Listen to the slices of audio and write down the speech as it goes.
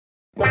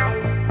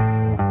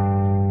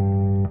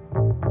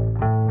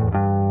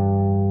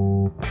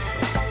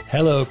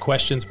Hello,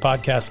 Questions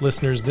Podcast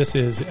listeners. This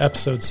is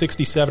episode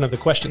 67 of the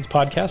Questions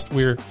Podcast.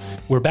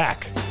 We're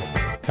back,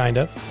 kind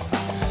of.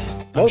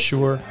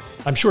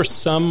 I'm sure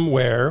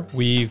somewhere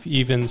we've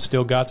even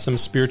still got some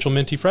spiritual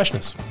minty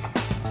freshness.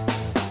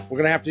 We're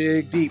going to have to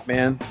dig deep,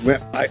 man.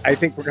 I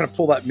think we're going to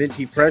pull that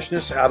minty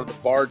freshness out of the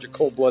barge of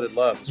cold-blooded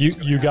love.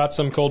 You got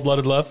some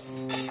cold-blooded love?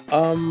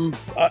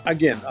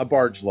 Again, a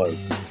barge load.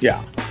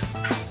 Yeah.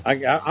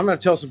 I'm going to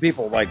tell some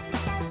people like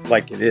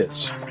it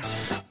is.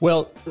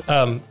 Well,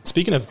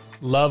 speaking of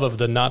love of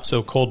the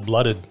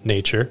not-so-cold-blooded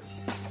nature,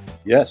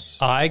 yes,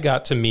 I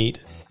got to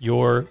meet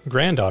your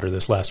granddaughter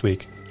this last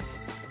week.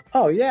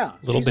 Oh, yeah.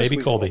 Little baby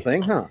Colby.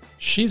 Thing, huh?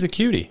 She's a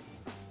cutie.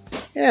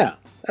 Yeah,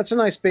 that's a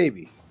nice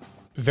baby.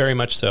 Very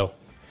much so.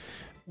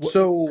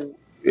 So,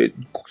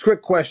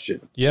 quick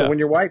question. Yeah. So, when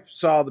your wife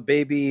saw the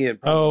baby, and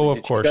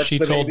of course, she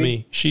told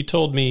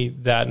me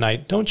that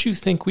night, "Don't you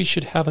think we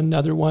should have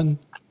another one?"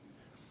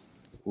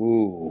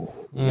 Ooh,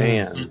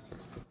 man.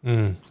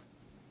 Mm.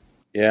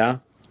 Yeah.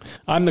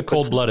 I'm the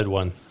cold-blooded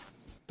one,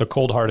 the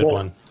cold-hearted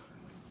one.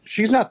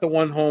 She's not the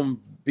one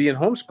home being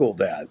homeschooled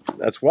dad.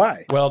 That's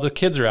why. Well, the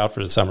kids are out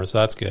for the summer, so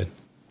that's good.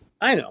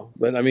 I know,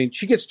 but I mean,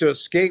 she gets to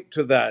escape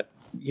to that,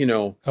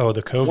 the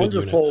COVID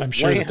unit. I'm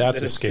sure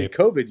that's escape. The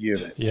COVID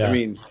unit. Yeah. I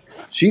mean,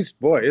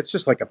 it's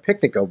just like a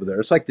picnic over there.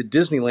 It's like the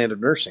Disneyland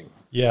of nursing.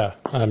 Yeah,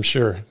 I'm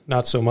sure.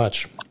 Not so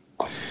much.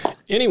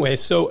 Anyway,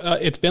 so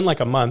it's been like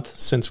a month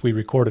since we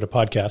recorded a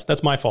podcast.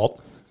 That's my fault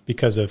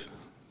because of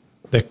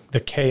the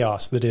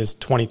chaos that is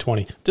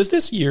 2020. Does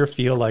this year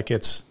feel like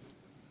it's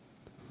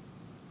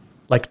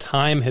like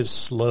time has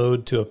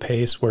slowed to a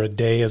pace where a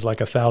day is like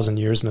 1,000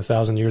 years and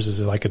 1,000 years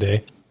is like a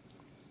day?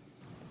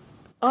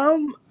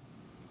 Well,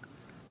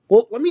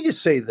 let me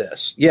just say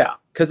this. Yeah,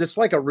 because it's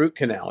like a root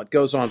canal. It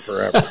goes on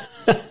forever.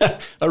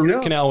 A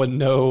root canal with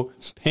no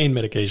pain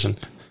medication.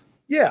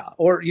 Yeah,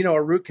 or,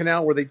 a root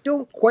canal where they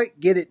don't quite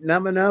get it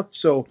numb enough.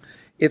 So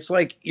it's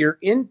like you're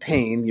in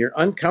pain, you're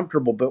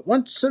uncomfortable, but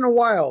once in a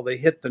while they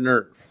hit the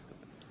nerve.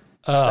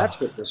 That's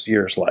what this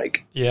year's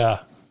like.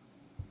 Yeah,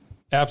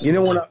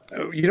 absolutely.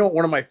 You know what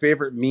one of my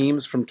favorite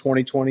memes from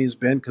 2020 has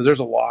been? Because there's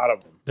a lot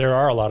of them. There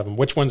are a lot of them.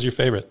 Which one's your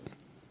favorite?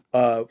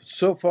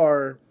 So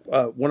far,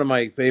 one of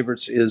my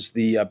favorites is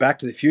the Back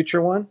to the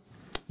Future one.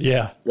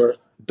 Yeah. Where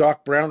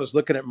Doc Brown is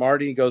looking at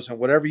Marty and goes,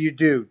 whatever you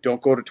do,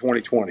 don't go to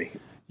 2020.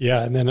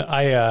 Yeah, and then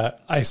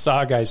I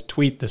saw a guy's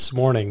tweet this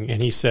morning,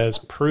 and he says,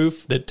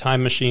 proof that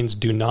time machines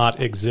do not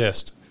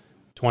exist,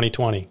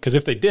 2020. Because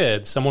if they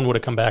did, someone would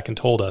have come back and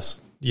told us,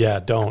 yeah,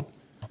 don't.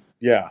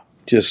 Yeah,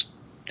 just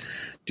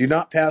do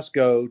not pass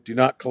go, do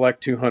not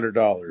collect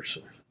 $200.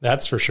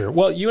 That's for sure.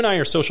 Well, you and I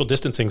are social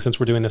distancing since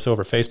we're doing this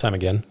over FaceTime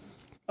again.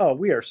 Oh,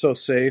 we are so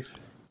safe.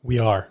 We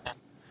are,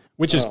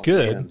 which is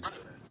good,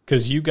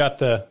 because you got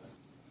the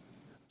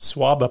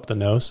swab up the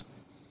nose.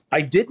 I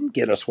didn't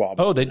get a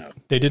swab. Oh, they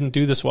didn't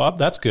do the swab?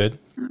 That's good.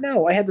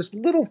 No, I had this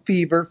little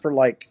fever for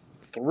like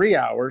 3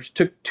 hours,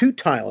 took 2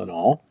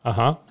 Tylenol,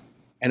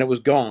 and it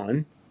was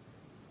gone.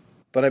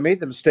 But I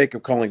made the mistake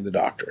of calling the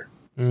doctor.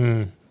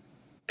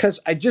 Because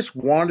I just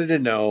wanted to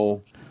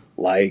know,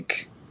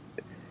 like,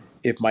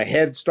 if my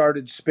head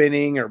started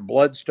spinning or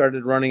blood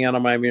started running out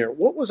of my mirror,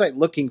 what was I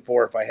looking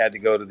for if I had to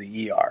go to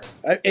the ER?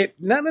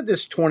 None of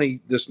this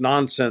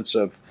nonsense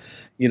of,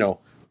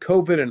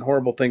 COVID and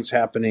horrible things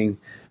happening.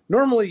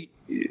 Normally,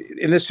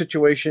 in this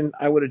situation,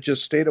 I would have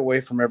just stayed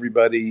away from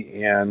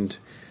everybody and,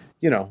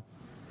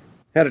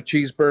 had a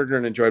cheeseburger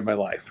and enjoyed my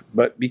life.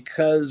 But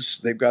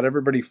because they've got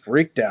everybody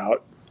freaked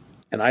out,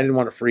 and I didn't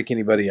want to freak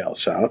anybody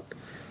else out,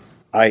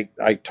 I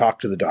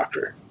talked to the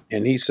doctor.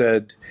 And he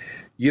said,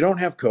 you don't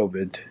have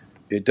COVID.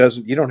 You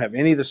don't have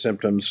any of the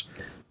symptoms,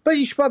 but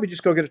you should probably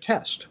just go get a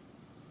test.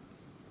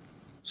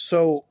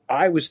 So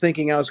I was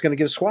thinking I was going to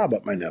get a swab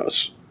up my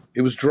nose.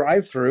 It was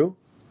drive-through.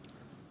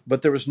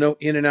 But there was no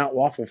In-N-Out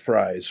waffle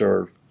fries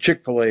or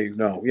Chick-fil-A.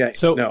 No,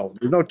 there's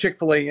no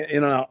Chick-fil-A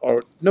In-N-Out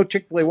or no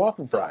Chick-fil-A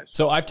waffle fries.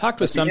 So I've talked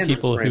with some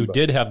people who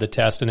did have the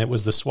test, and it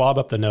was the swab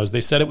up the nose.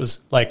 They said it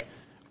was like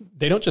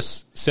they don't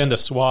just send a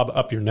swab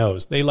up your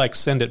nose; they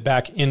send it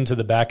back into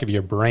the back of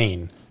your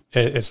brain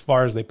as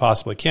far as they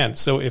possibly can.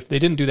 So if they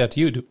didn't do that to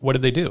you, what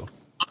did they do?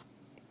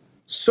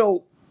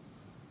 So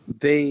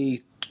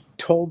they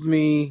told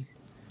me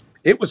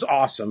it was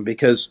awesome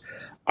because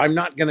I'm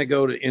not going to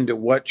go into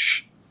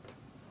which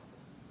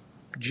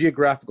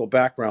geographical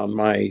background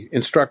my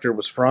instructor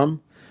was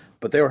from,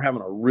 but they were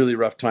having a really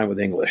rough time with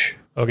English.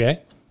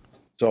 Okay.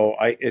 So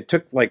it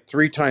took like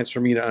 3 times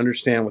for me to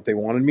understand what they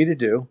wanted me to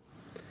do.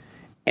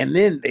 And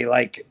then they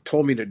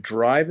told me to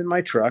drive in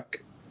my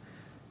truck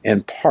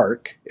and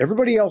park.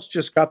 Everybody else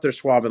just got their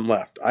swab and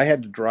left. I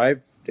had to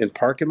drive and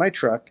park in my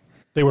truck.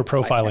 They were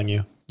profiling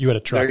you. You had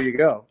a truck. There you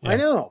go. Yeah. I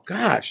know.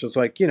 Gosh, it's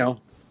like,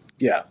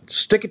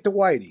 stick it to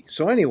Whitey.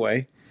 So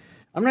anyway,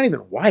 I'm not even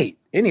white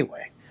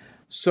anyway.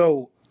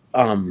 So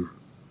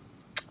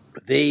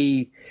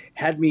they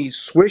had me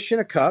swish in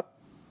a cup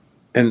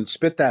and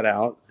spit that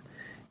out.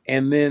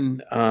 And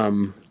then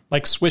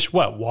swish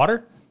what?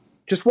 Water?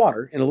 Just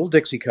water in a little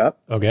Dixie cup.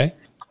 Okay.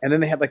 And then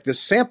they had like this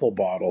sample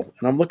bottle,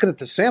 and I'm looking at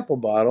the sample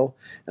bottle,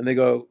 and they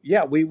go,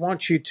 "Yeah, we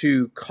want you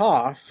to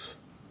cough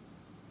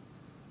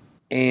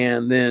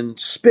and then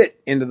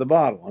spit into the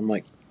bottle." I'm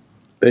like,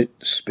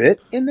 "Spit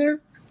in there?"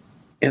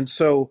 And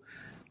so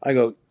I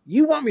go,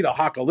 "You want me to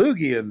hock a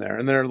loogie in there?"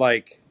 And they're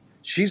like,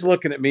 she's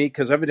looking at me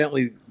because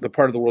evidently the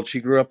part of the world she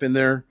grew up in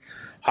there,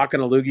 hocking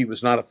a loogie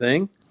was not a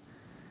thing.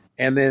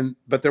 And then,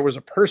 but there was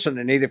a person,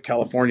 a native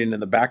Californian in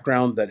the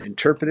background that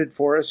interpreted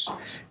for us.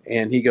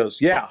 And he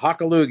goes, "Yeah,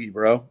 hock a loogie,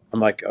 bro." I'm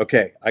like,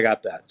 "Okay, I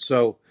got that."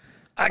 So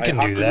I can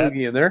do that.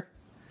 Loogie in there.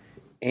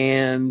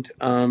 And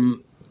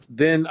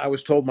then I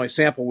was told my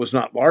sample was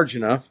not large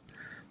enough.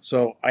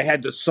 So I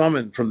had to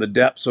summon from the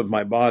depths of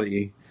my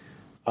body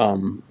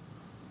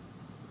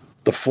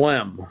the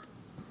phlegm.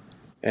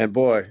 And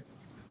boy,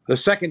 the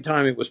second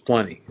time it was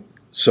plenty.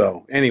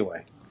 So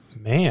anyway.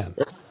 Man.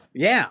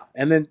 Yeah,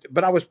 and then,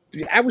 but I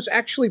was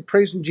actually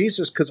praising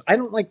Jesus because I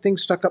don't like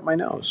things stuck up my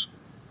nose.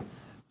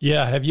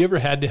 Yeah, have you ever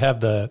had to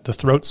have the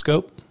throat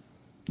scope?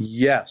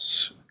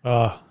 Yes,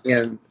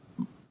 and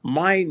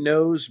my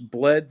nose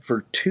bled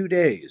for 2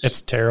 days.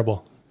 It's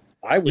terrible.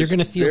 You're going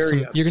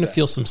to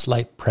feel some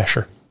slight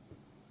pressure.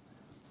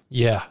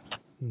 Yeah,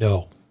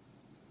 no,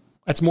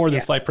 that's more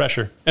than slight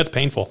pressure. That's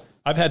painful.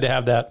 I've had to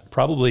have that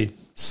probably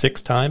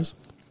 6 times.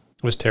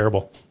 It was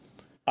terrible.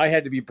 I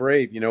had to be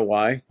brave. You know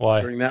why?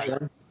 Why? During that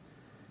one?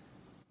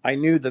 I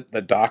knew that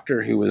the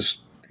doctor who was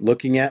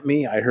looking at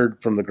me, I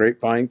heard from the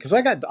grapevine, because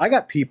I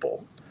got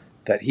people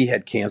that he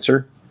had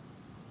cancer,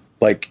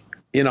 like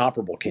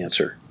inoperable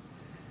cancer.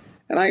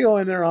 And I go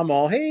in there, I'm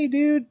all, "Hey,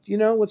 dude,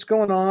 what's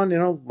going on?"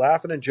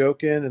 Laughing and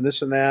joking and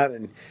this and that.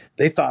 And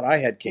they thought I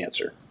had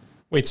cancer.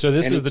 Wait, so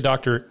this is the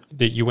doctor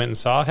that you went and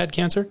saw had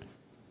cancer?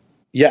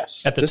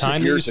 Yes. At the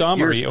time that you saw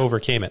him, or he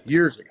overcame it?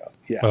 Years ago,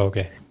 yeah. Oh,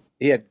 okay.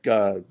 He had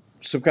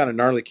some kind of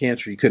gnarly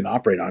cancer he couldn't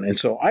operate on. And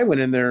so I went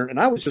in there and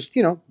I was just,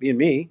 being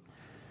me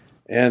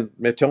and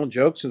telling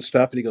jokes and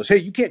stuff. And he goes, "Hey,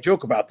 you can't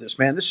joke about this,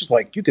 man. This is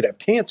like, you could have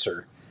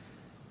cancer."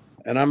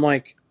 And I'm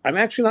like, "I'm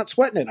actually not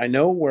sweating it. I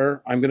know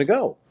where I'm going to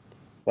go.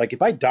 Like,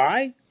 if I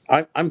die,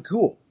 I'm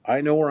cool. I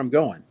know where I'm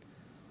going."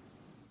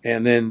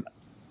 And then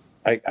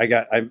I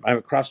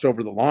crossed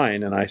over the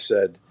line and I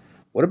said,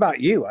 "What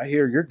about you? I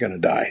hear you're going to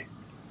die."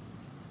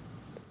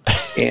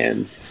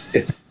 And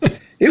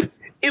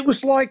it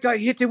was like I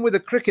hit him with a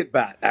cricket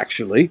bat,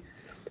 actually.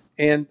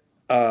 And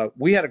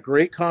we had a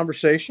great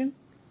conversation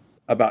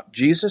about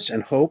Jesus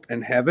and hope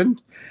and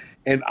heaven.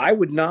 And I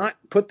would not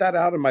put that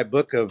out in my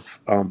book of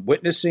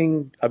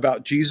witnessing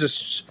about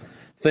Jesus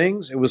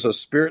things. It was a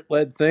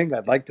spirit-led thing,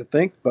 I'd like to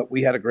think, but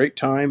we had a great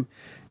time.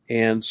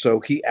 And so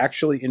he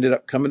actually ended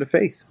up coming to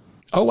faith.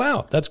 Oh,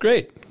 wow. That's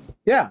great.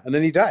 Yeah, and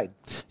then he died.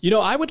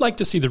 I would like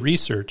to see the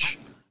research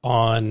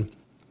on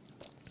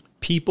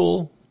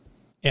people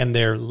and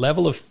their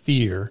level of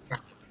fear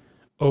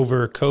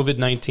over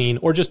COVID-19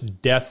 or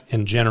just death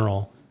in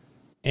general,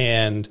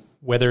 and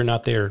whether or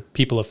not they're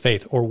people of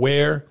faith, or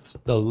where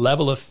the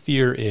level of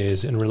fear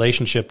is in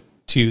relationship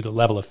to the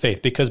level of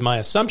faith. Because my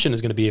assumption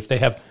is going to be if they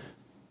have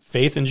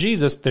faith in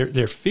Jesus,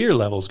 their fear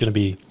level is going to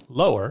be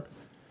lower,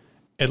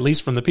 at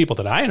least from the people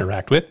that I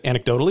interact with.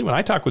 Anecdotally, when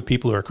I talk with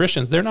people who are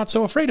Christians, they're not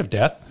so afraid of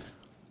death,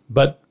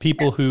 but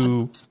people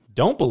who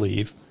don't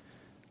believe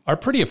are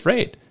pretty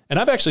afraid. And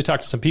I've actually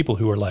talked to some people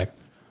who are like,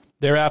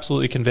 they're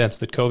absolutely convinced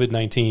that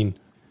COVID-19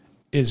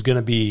 is going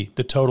to be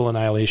the total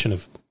annihilation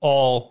of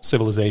all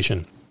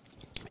civilization.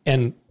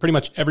 And pretty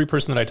much every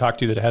person that I talk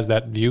to that has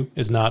that view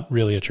is not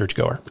really a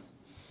churchgoer.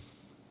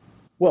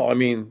 Well, I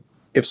mean,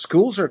 if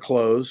schools are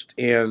closed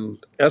and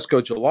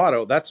Esco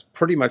Gelato, that's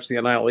pretty much the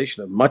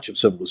annihilation of much of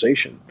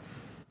civilization.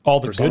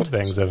 All the good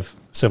things of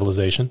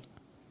civilization.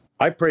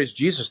 I praise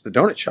Jesus, the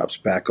donut shop's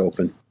back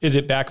open. Is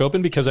it back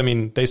open? Because,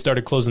 they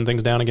started closing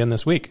things down again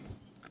this week.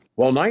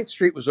 Well, 9th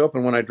Street was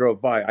open when I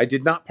drove by. I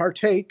did not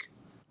partake.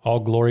 All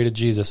glory to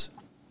Jesus.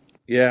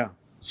 Yeah.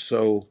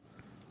 So,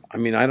 I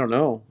don't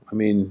know.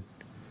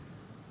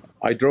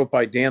 I drove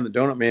by Dan, the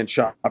Donut Man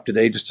shop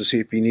today just to see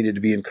if he needed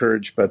to be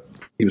encouraged, but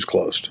he was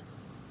closed.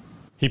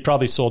 He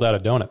probably sold out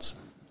of donuts.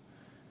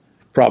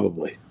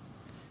 Probably.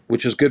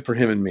 Which is good for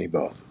him and me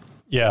both.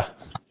 Yeah,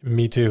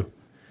 me too.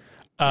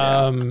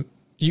 Yeah.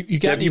 You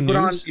got any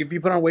news? Have you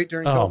put on weight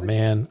during COVID? Oh,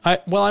 man. I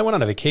went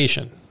on a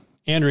vacation.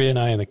 Andrea and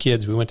I and the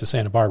kids, we went to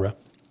Santa Barbara,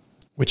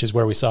 which is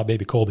where we saw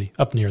baby Colby,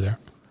 up near there.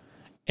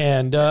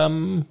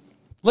 And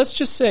let's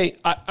just say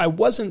I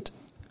wasn't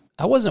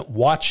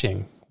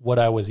watching what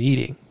I was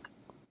eating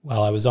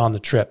while I was on the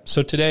trip.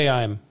 So today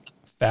I'm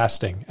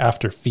fasting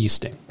after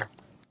feasting.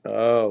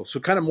 Oh, so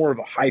kind of more of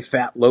a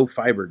high-fat,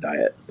 low-fiber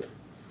diet.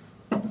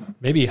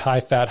 Maybe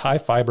high-fat,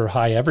 high-fiber,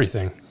 high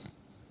everything.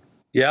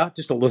 Yeah,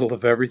 just a little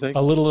of everything.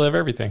 A little of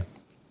everything.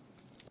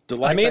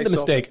 I made the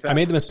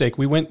mistake.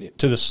 We went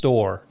to the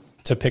store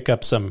to pick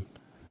up some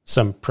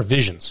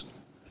provisions.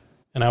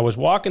 And I was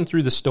walking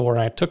through the store,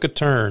 and I took a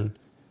turn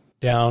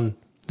down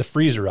the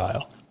freezer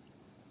aisle.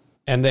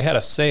 And they had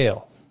a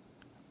sale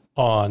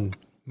on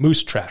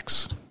Moose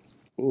Tracks.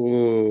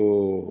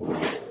 Ooh.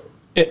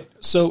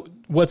 So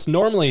what's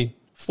normally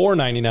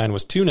 $4.99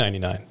 was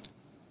 $2.99.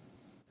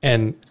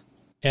 And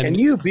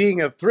you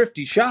being a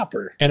thrifty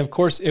shopper. And of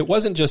course, it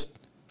wasn't just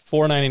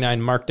 $4.99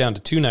 marked down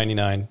to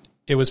 $2.99.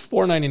 It was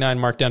 $4.99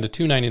 marked down to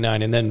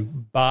 $2.99, and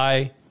then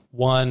buy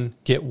one,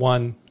 get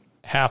one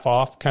half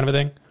off kind of a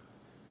thing.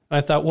 And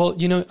I thought, well,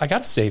 I got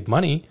to save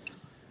money.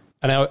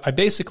 And I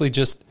basically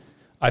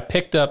I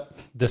picked up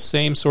the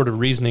same sort of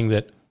reasoning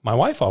that my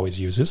wife always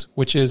uses,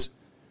 which is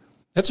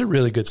that's a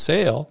really good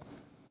sale,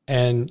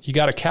 and you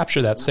got to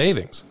capture that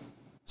savings.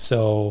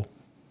 So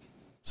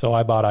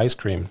I bought ice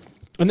cream.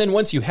 And then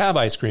once you have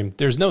ice cream,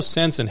 there's no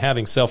sense in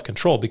having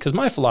self-control, because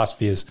my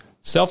philosophy is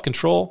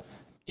self-control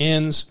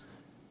ends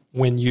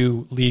when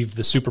you leave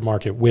the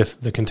supermarket with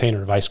the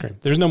container of ice cream.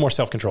 There's no more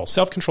self-control.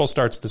 Self-control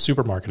starts at the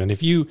supermarket. And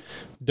if you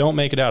don't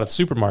make it out of the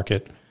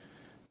supermarket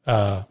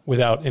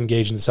without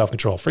engaging in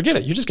self-control, forget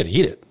it. You're just going to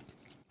eat it,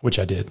 which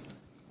I did.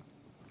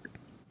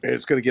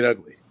 It's going to get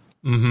ugly.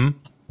 Mm-hmm.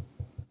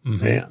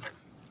 Man.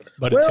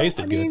 But it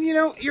tasted good. I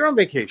mean, you're on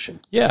vacation.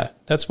 Yeah,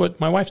 that's what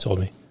my wife told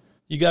me.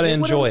 You got to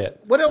enjoy it.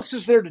 What else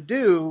is there to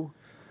do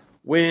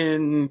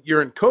when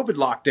you're in COVID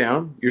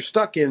lockdown? You're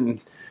stuck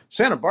in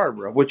Santa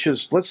Barbara, which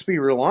is, let's be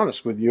real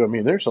honest with you. I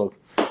mean, there's a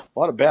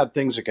lot of bad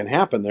things that can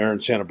happen there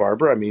in Santa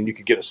Barbara. I mean, you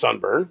could get a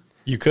sunburn.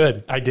 You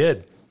could. I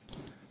did.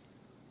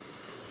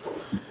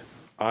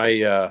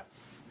 I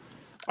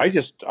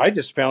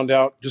just found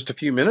out just a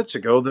few minutes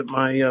ago that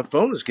my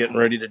phone is getting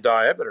ready to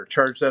die. I better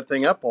charge that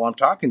thing up while I'm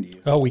talking to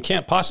you. Oh, we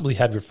can't possibly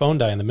have your phone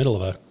die in the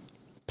middle of a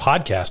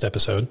podcast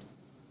episode.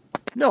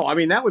 No, I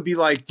mean, that would be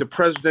like the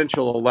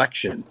presidential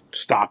election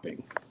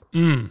stopping.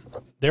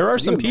 There are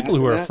some people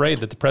who are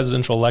afraid that the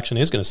presidential election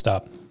is going to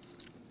stop.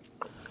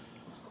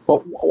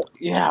 Well,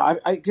 yeah,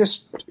 I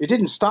guess it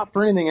didn't stop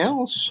for anything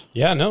else.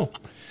 Yeah, no.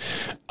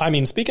 I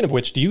mean, speaking of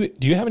which, do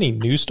you have any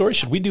news stories?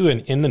 Should we do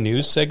an In the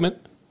News segment?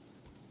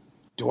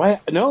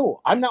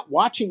 No, I'm not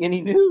watching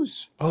any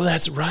news. Oh,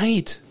 that's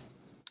right.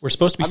 We're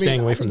supposed to be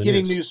staying away from the news.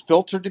 Getting news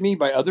filtered to me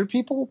by other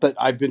people, but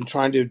I've been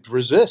trying to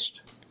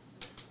resist.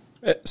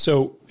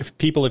 So if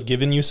people have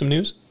given you some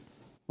news?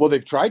 Well,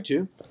 they've tried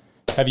to.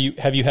 Have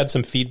you had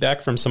some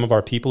feedback from some of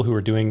our people who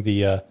are doing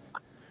the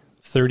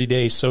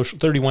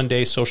 31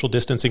 day social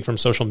distancing from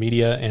social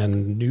media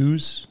and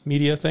news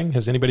media thing?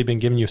 Has anybody been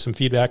giving you some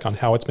feedback on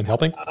how it's been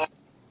helping?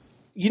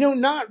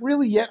 Not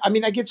really yet. I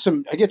mean, I get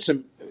some.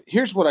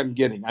 Here's what I'm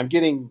getting. I'm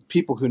getting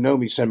people who know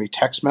me send me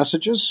text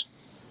messages,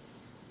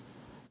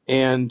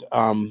 and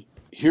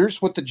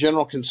here's what the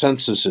general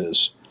consensus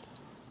is.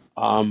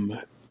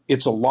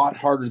 It's a lot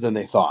harder than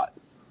they thought.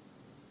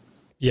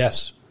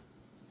 Yes.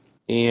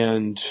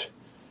 And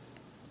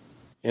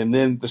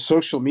then the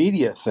social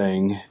media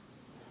thing.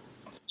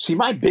 See,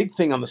 my big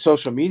thing on the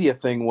social media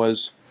thing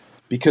was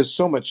because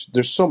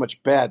there's so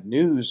much bad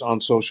news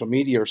on social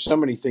media, or so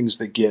many things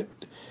that get,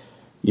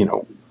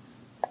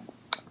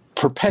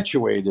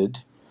 perpetuated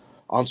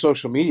on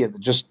social media that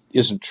just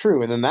isn't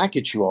true. And then that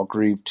gets you all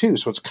grieved too.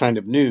 So it's kind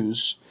of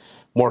news,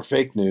 more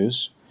fake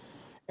news.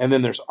 And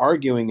then there's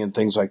arguing and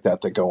things like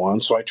that go on.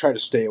 So I try to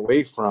stay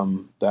away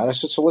from that. I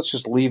said, so let's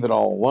just leave it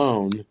all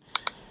alone.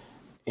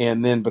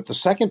 And then, but the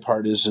second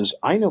part is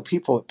I know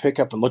people that pick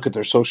up and look at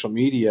their social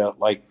media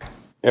like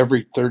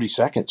every 30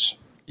 seconds.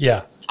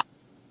 Yeah.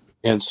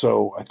 And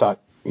so I thought,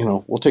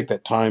 we'll take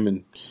that time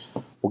and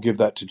we'll give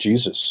that to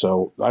Jesus.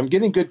 So I'm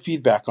getting good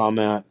feedback on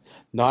that.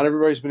 Not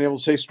everybody's been able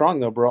to stay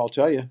strong though, bro, I'll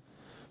tell you.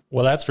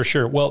 Well, that's for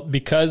sure. Well,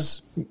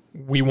 because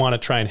we want to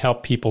try and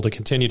help people to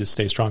continue to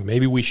stay strong,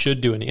 maybe we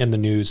should do an In the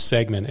News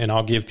segment, and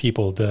I'll give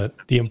people the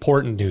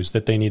important news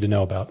that they need to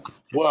know about.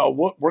 Well,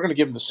 we're going to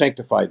give them the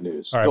sanctified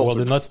news. All right. Well,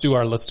 then let's do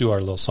our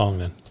little song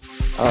then.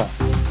 All right.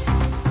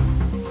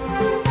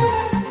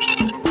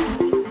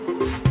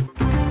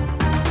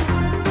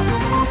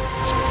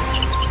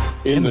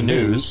 In the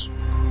news,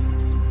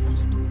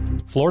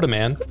 Florida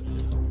man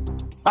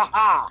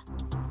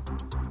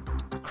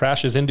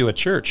crashes into a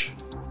church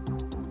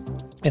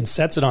and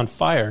sets it on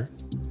fire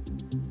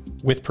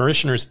with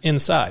parishioners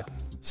inside,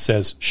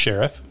 says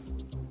sheriff.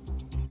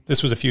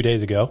 This was a few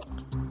days ago.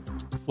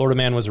 Florida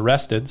man was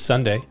arrested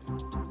Sunday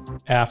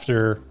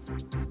after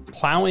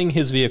plowing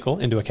his vehicle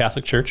into a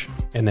Catholic church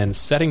and then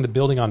setting the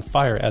building on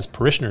fire as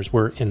parishioners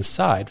were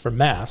inside for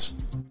Mass.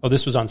 Oh,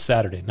 this was on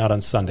Saturday, not on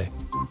Sunday,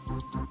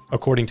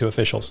 according to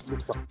officials.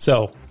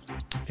 So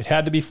it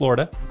had to be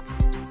Florida.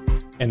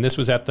 And this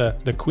was at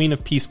the Queen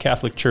of Peace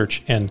Catholic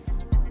Church in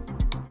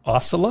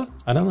Ocala?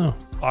 I don't know.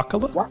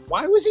 Ocala?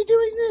 Why was he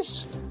doing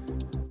this?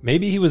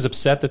 Maybe he was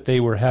upset that they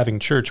were having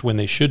church when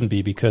they shouldn't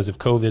be because of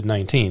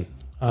COVID-19.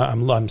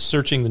 I'm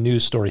searching the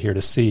news story here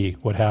to see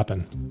what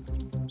happened.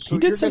 So he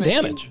did some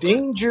damage.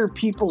 Endanger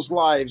people's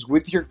lives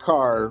with your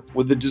car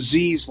with a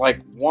disease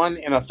like 1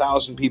 in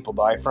 1,000 people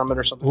die from it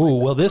or something. Ooh,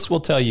 like well, this will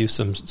tell you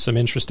some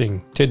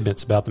interesting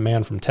tidbits about the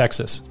man from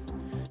Texas.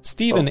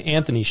 Stephen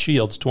Anthony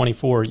Shields,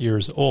 24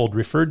 years old,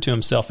 referred to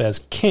himself as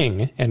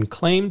King and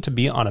claimed to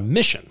be on a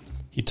mission.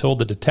 He told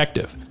the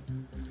detective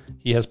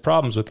he has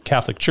problems with the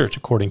Catholic Church,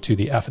 according to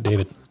the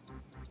affidavit.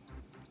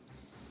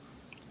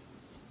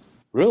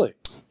 Really?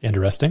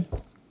 Interesting.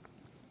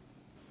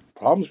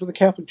 Problems with the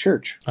Catholic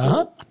Church.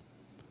 Uh-huh.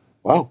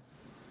 Wow.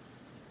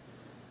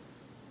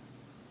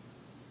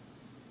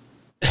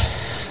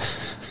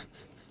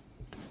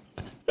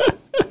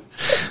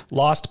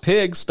 Lost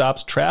pig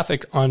stops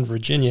traffic on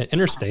Virginia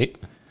interstate.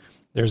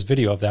 There's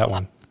video of that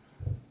one.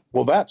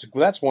 Well,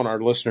 that's one our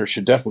listeners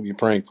should definitely be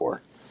praying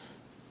for.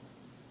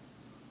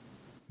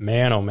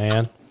 Man, oh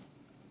man.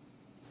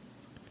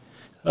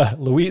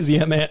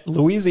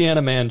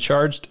 Louisiana man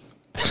charged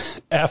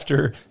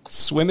after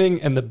swimming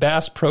in the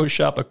Bass Pro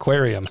Shop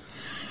aquarium.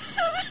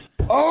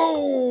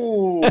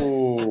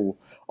 Oh,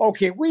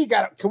 okay.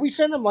 Can we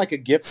send him like a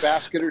gift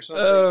basket or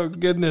something? Oh,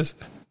 goodness.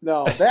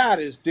 No,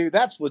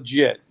 that's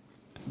legit.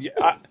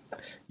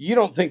 You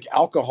don't think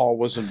alcohol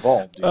was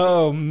involved, do you?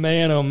 Oh,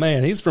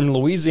 man. He's from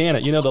Louisiana.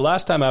 You know, the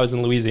last time I was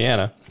in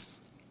Louisiana,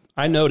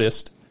 I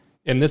noticed,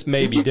 and this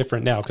may be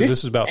different now because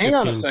this was about 15.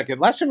 Hang on a second.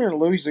 Last time you were in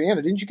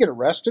Louisiana, didn't you get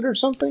arrested or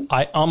something?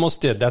 I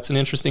almost did. That's an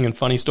interesting and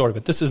funny story,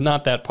 but this is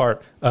not that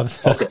part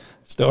of the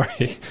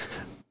story.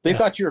 They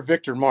thought you were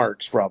Victor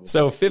Marx, probably.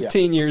 So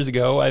 15 years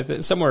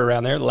ago, somewhere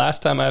around there, the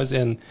last time I was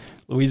in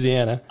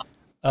Louisiana,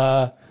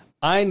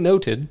 I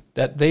noted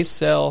that they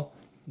sell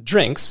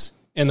drinks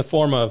in the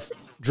form of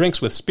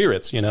drinks with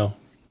spirits,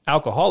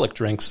 alcoholic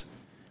drinks.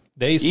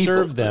 They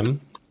serve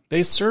them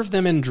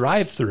in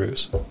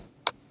drive-thrus.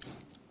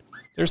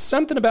 There's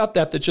something about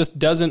that just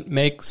doesn't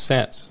make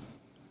sense.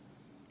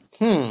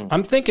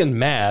 I'm thinking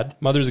MAD,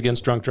 Mothers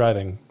Against Drunk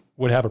Driving,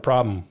 would have a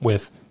problem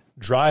with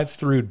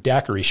drive-through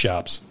daiquiri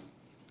shops.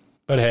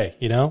 But hey,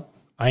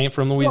 I ain't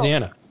from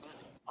Louisiana.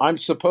 Well, I'm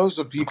supposed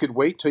if you could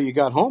wait till you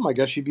got home, I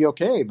guess you'd be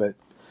okay. But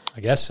I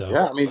guess so.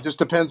 Yeah, I mean, it just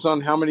depends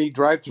on how many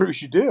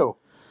drive-thrus you do.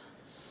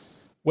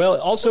 Well,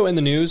 also in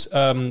the news,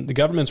 the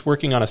government's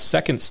working on a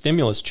second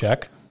stimulus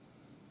check.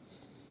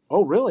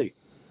 Oh, really?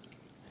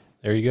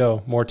 There you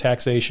go. More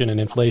taxation and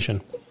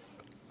inflation.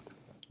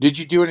 Did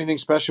you do anything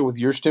special with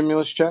your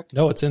stimulus check?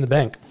 No, it's in the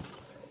bank.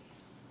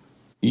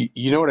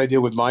 You know what I did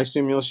with my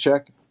stimulus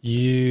check?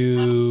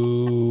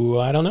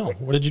 I don't know.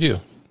 What did you do?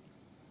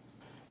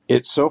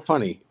 It's so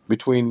funny.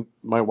 Between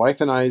my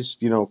wife and I's,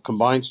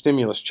 combined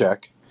stimulus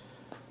check,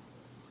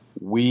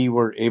 we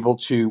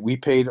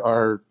paid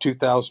our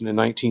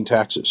 2019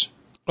 taxes.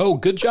 Oh,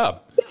 good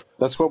job.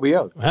 That's what we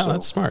owed. Wow,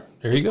 that's smart.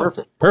 There you go.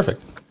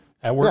 Perfect.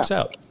 That works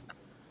out.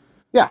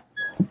 Yeah.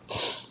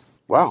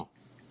 Wow.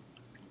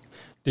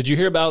 Did you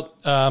hear about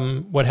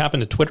what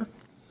happened to Twitter?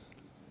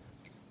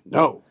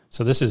 No.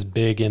 So this is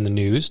big in the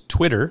news.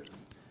 Twitter,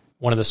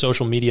 one of the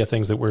social media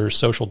things that we're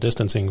social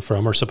distancing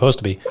from, or supposed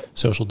to be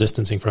social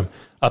distancing from.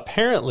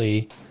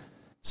 Apparently,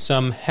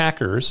 some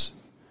hackers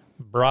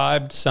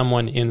bribed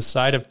someone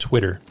inside of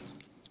Twitter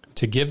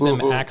to give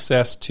them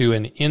access to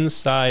an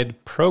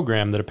inside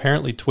program that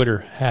apparently Twitter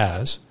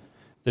has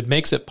that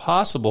makes it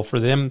possible for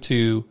them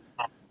to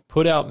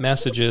put out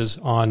messages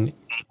on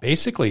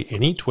basically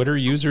any Twitter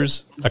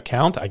user's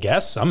account, I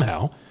guess,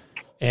 somehow.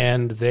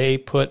 And they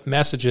put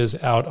messages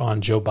out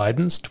on Joe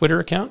Biden's Twitter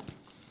account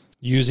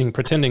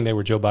pretending they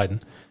were Joe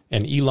Biden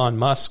and Elon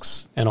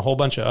Musk's and a whole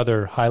bunch of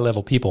other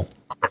high-level people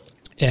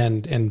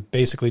and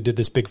basically did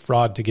this big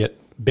fraud to get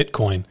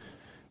Bitcoin,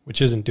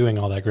 which isn't doing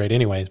all that great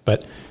anyways.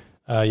 But,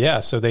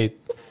 so they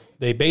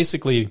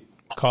basically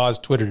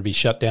caused Twitter to be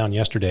shut down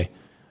yesterday.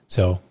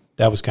 So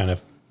that was kind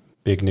of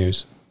big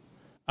news.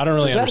 I don't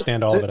really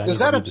understand all of it. Does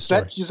that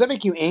upset? Does that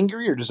make you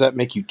angry or does that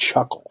make you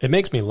chuckle? It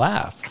makes me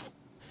laugh.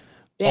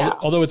 Yeah.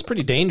 Although it's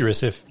pretty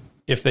dangerous if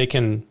they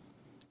can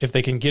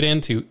get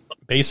into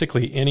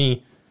basically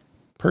any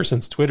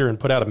person's Twitter and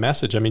put out a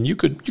message. I mean, you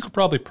could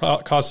probably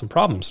cause some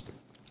problems.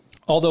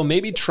 Although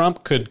maybe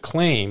Trump could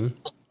claim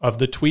of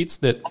the tweets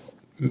that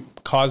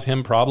cause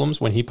him problems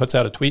when he puts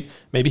out a tweet,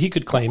 maybe he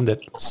could claim that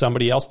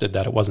somebody else did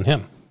that. It wasn't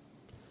him.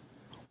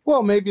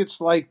 Well, maybe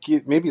it's like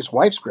his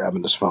wife's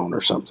grabbing his phone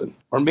or something.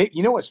 Or maybe,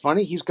 you know what's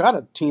funny? He's got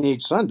a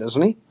teenage son,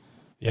 doesn't he?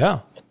 Yeah.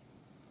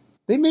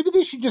 Maybe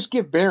they should just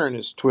give Barron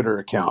his Twitter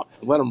account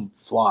and let him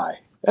fly.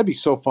 That'd be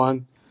so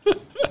fun.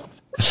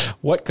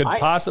 What could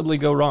possibly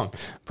go wrong?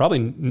 Probably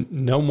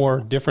no more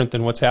different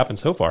than what's happened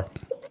so far.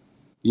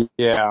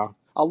 Yeah.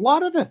 A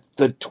lot of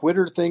the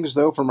Twitter things,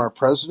 though, from our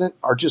president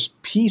are just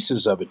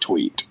pieces of a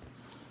tweet.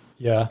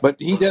 Yeah. But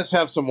he does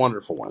have some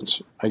wonderful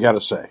ones, I got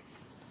to say.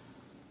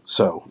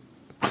 So,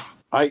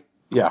 I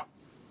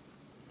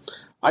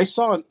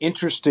saw an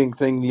interesting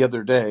thing the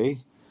other day.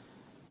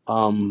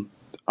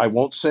 I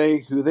won't say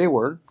who they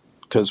were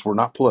because we're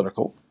not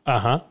political.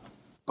 Uh-huh.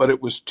 But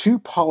it was two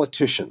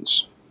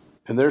politicians,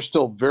 and they're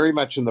still very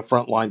much in the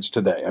front lines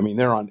today. I mean,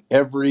 they're on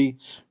every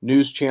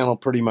news channel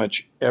pretty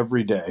much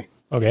every day.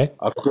 Okay.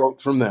 A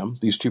quote from them,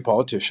 these two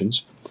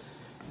politicians,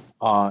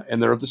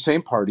 and they're of the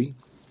same party.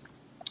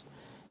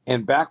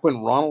 And back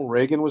when Ronald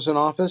Reagan was in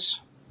office,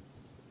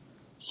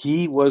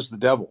 he was the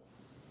devil.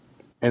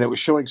 And it was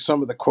showing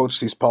some of the quotes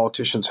these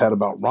politicians had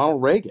about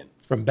Ronald Reagan.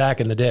 From back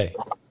in the day.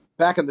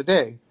 Back in the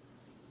day.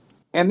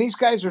 And these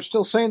guys are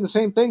still saying the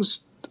same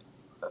things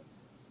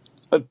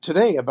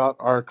today about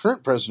our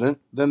current president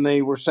than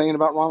they were saying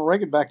about Ronald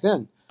Reagan back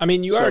then. I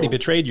mean, you already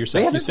betrayed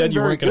yourself. You said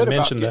you weren't going to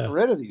mention getting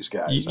rid of these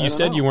guys. You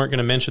said you weren't going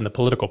to mention the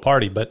political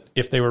party, but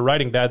if they were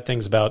writing bad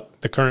things about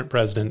the current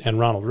president and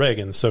Ronald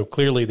Reagan, so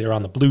clearly they're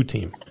on the blue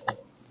team.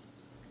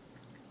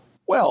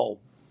 Well,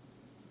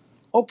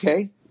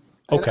 okay.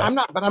 Okay. I'm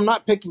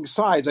not picking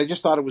sides. I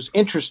just thought it was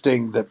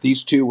interesting that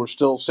these two were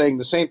still saying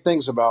the same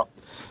things about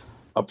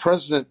a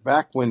president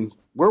back when.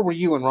 Where were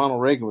you when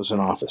Ronald Reagan was in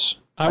office?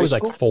 I was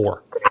like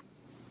 4.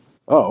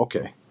 Oh,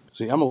 okay.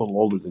 See, I'm a little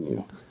older than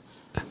you.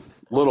 A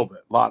little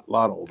bit, lot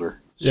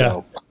older.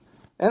 Yeah.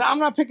 And I'm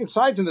not picking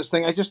sides in this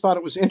thing. I just thought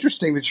it was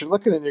interesting that you're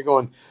looking and you're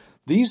going,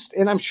 these,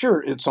 and I'm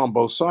sure it's on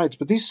both sides,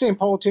 but these same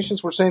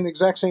politicians were saying the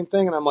exact same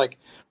thing. And I'm like,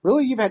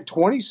 really? You've had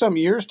 20 some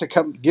years to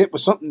come get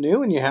with something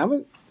new and you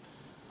haven't?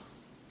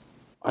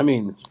 I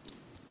mean,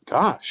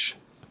 gosh.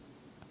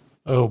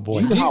 Oh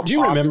boy. Do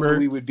you remember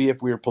we would be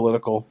if we were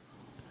political?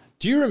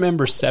 Do you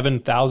remember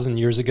 7,000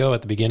 years ago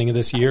at the beginning of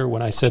this year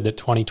when I said that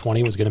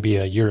 2020 was going to be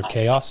a year of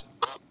chaos?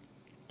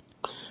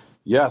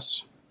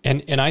 Yes.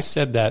 And I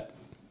said that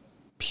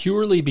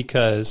purely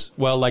because,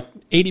 well, like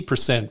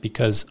 80%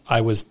 because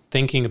I was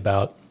thinking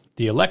about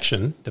the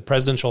election, the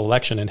presidential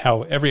election, and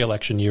how every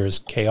election year is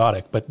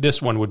chaotic, but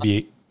this one would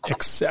be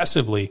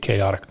excessively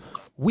chaotic.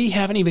 We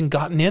haven't even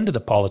gotten into the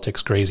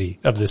politics crazy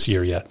of this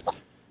year yet.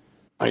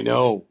 I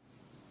know.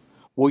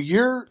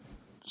 Well,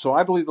 so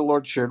I believe the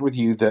Lord shared with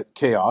you that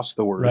chaos,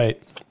 the word,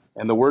 right,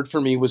 and the word for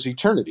me was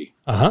eternity.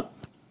 Uh-huh.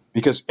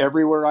 Because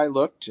everywhere I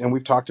looked, and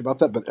we've talked about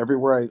that, but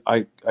everywhere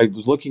I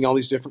was looking all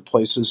these different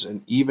places,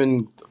 and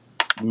even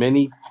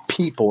many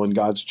people in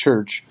God's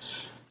church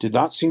did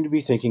not seem to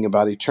be thinking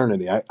about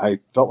eternity. I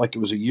felt like it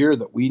was a year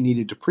that we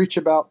needed to preach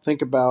about,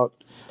 think about,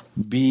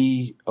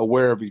 be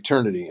aware of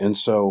eternity. And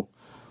so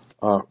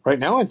right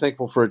now I'm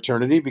thankful for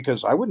eternity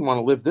because I wouldn't want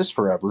to live this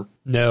forever.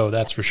 No,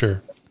 that's for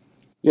sure.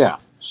 Yeah.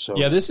 So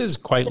yeah, this is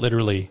quite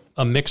literally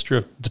a mixture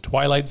of The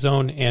Twilight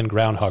Zone and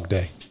Groundhog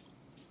Day.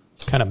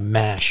 Kind of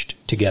mashed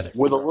together.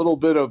 With a little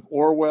bit of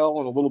Orwell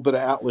and a little bit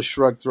of Atlas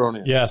Shrugged thrown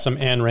in. Yeah, some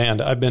Ayn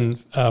Rand. I've been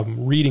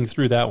reading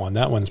through that one.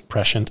 That one's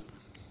prescient.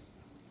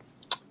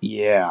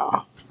 Yeah.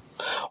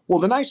 Well,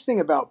 the nice thing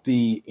about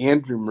the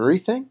Andrew Murray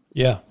thing.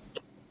 Yeah.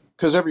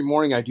 Because every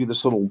morning I do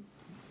this little,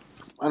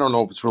 I don't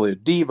know if it's really a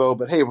Devo,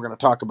 but hey, we're going to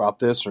talk about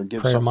this or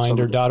give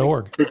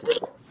Prayerminder.org.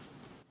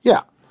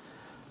 Yeah.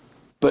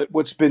 But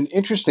what's been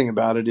interesting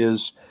about it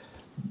is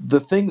the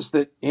things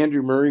that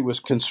Andrew Murray was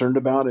concerned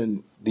about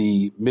in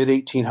the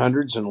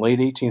mid-1800s and late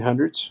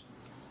 1800s,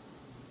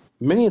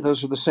 many of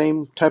those are the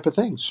same type of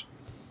things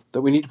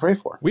that we need to pray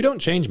for. We don't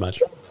change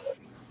much.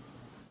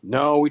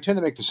 No, we tend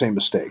to make the same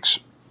mistakes.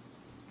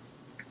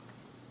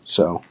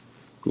 So,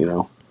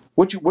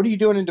 what are you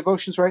doing in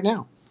devotions right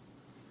now?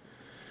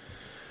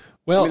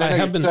 Well, I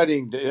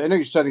know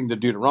you're studying the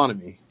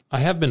Deuteronomy. I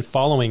have been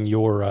following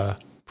your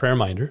prayer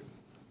minder.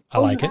 I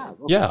like it.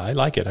 Okay. Yeah, I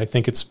like it. I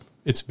think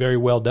it's very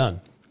well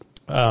done.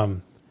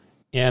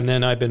 And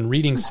then I've been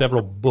reading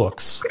several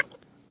books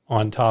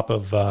on top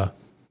of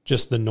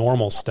just the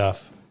normal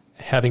stuff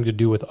having to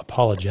do with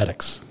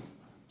apologetics.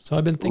 So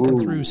I've been thinking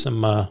through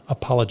some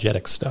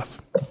apologetic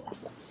stuff.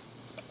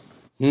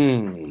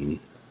 Never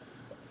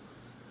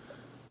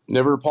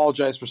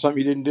apologize for something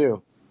you didn't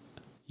do.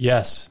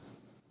 Yes.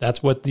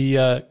 That's what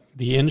the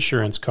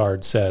insurance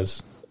card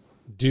says.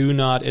 Do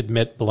not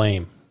admit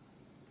blame.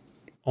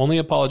 Only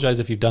apologize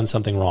if you've done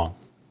something wrong.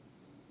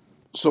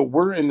 So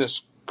we're in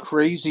this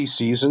crazy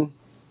season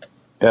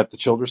at the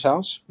Children's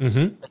House.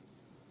 Mm-hmm.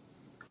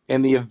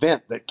 And the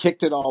event that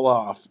kicked it all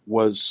off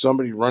was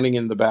somebody running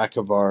in the back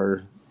of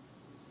our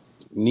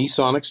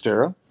Nissan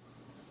Xterra.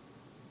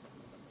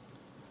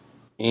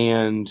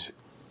 And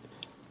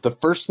the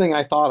first thing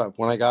I thought of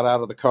when I got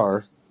out of the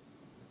car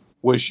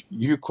was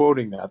you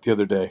quoting that the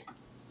other day.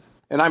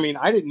 And I mean,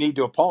 I didn't need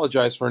to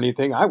apologize for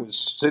anything. I was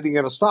sitting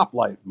at a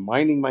stoplight,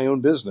 minding my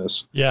own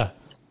business. Yeah.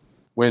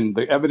 When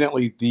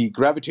evidently the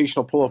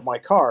gravitational pull of my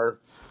car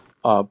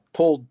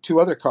pulled two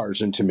other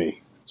cars into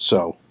me.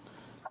 So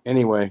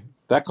anyway,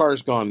 that car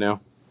is gone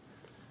now.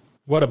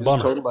 What a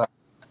bummer.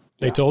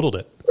 They totaled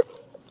it.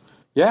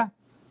 Yeah.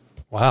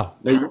 Wow.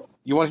 Now,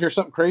 you want to hear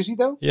something crazy,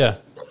 though? Yeah.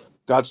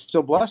 God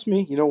still blessed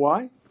me. You know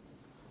why?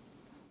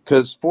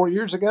 Because 4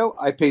 years ago,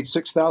 I paid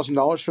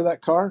 $6,000 for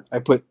that car. I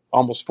put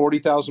almost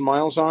 40,000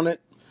 miles on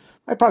it.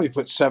 I probably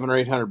put $700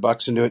 or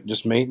 $800 into it,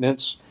 just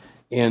maintenance.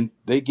 And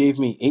they gave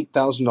me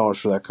 $8,000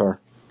 for that car.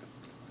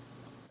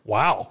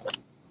 Wow.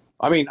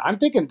 I mean, I'm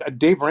thinking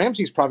Dave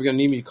Ramsey's probably going to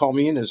need me to call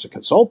me in as a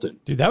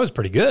consultant. Dude, that was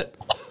pretty good.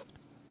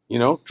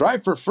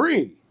 Drive for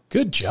free.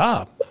 Good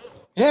job.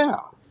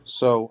 Yeah.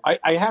 So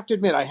I have to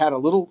admit, I had a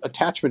little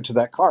attachment to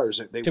that car.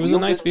 It was a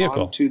nice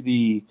vehicle. To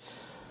the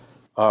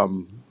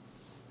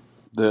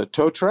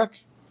tow truck.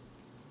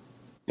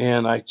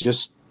 And I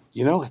just,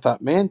 I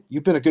thought, man,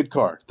 you've been a good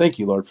car. Thank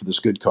you, Lord, for this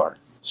good car.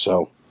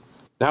 So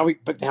now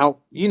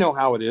you know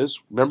how it is.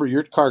 Remember,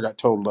 your car got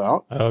totaled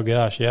out. Oh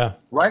gosh, yeah.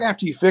 Right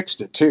after you fixed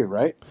it too,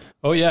 right?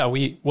 Oh yeah,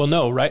 okay,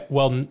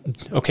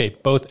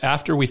 both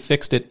after we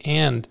fixed it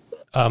and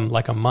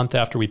like a month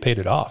after we paid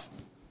it off.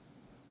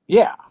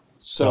 Yeah.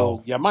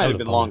 So yeah, it might have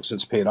been long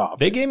since paid off.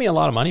 They gave me a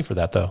lot of money for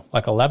that though,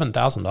 like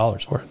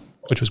 $11,000 for it,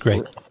 which was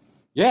great.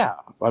 Yeah,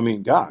 I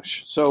mean,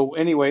 gosh. So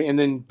anyway,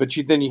 but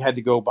you had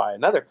to go buy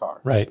another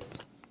car, right?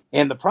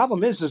 And the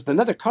problem is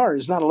another car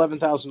is not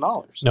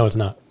 $11,000. No, it's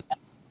not.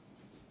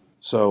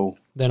 So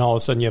then all of a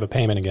sudden you have a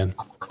payment again.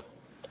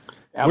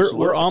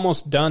 We're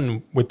almost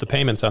done with the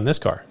payments on this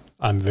car.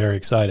 I'm very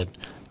excited.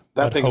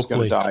 That thing's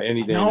going to die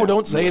any day. No,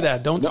 don't say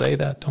that. Don't say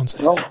that. Don't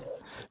say that.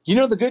 You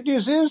know, the good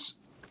news is,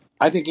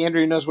 I think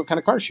Andrea knows what kind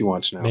of car she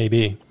wants now.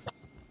 Maybe.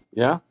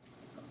 Yeah?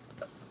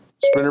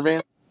 Sprinter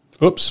van?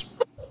 Oops.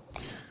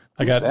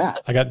 I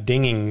got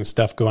dinging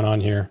stuff going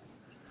on here.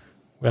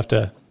 We have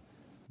to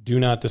do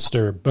not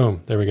disturb.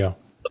 Boom. There we go.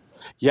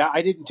 Yeah,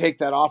 I didn't take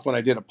that off when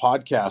I did a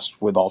podcast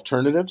with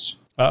alternatives.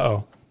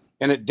 Uh-oh.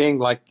 And it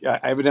dinged like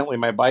evidently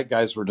my bike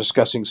guys were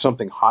discussing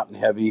something hot and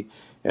heavy.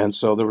 And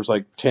so there was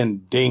like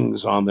 10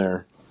 dings on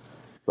there.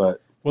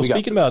 But well,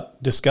 speaking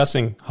about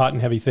discussing hot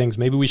and heavy things,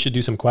 maybe we should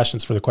do some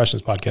questions for the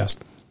Questions podcast.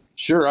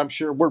 Sure. I'm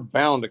sure we're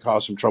bound to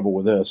cause some trouble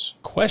with this.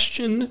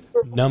 Question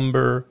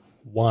number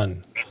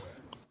 1.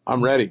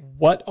 I'm ready.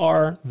 What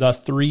are the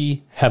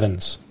 3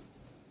 heavens?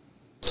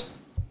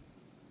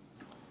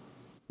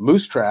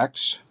 Moose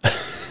tracks,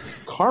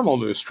 caramel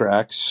moose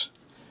tracks,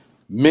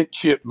 mint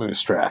chip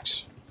moose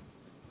tracks.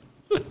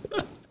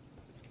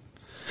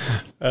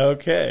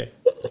 Okay.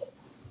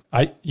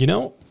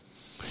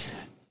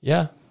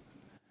 Yeah.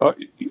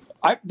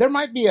 There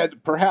might be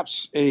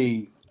perhaps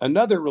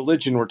another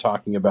religion we're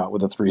talking about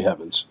with the 3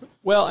 heavens.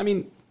 Well, I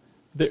mean,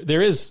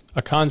 there is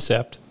a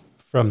concept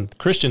from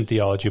Christian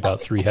theology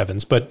about 3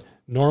 heavens, but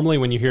normally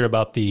when you hear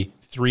about the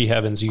 3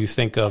 heavens, you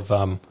think of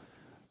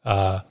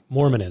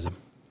Mormonism,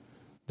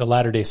 the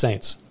Latter-day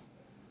Saints,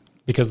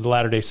 because the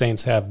Latter-day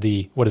Saints have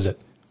the, what is it?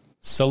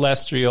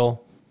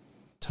 Celestial,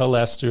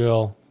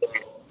 telestial.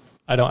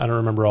 I don't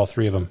remember all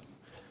 3 of them.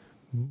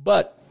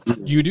 But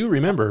you do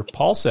remember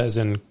Paul says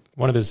in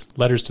one of his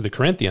letters to the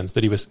Corinthians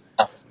that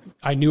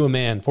I knew a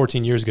man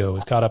 14 years ago who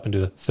was caught up into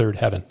the 3rd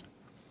heaven.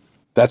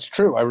 That's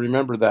true. I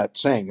remember that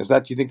saying.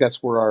 Do you think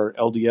that's where our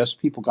LDS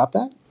people got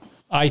that?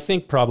 I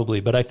think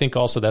probably, but I think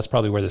also that's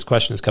probably where this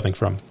question is coming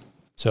from.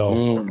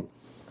 So,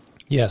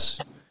 yes.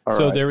 All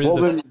so right. there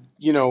is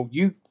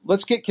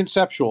let's get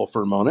conceptual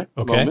for a moment.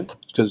 Okay.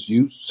 Because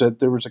you said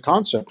there was a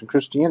concept in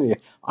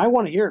Christianity. I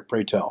want to hear it,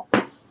 pray tell.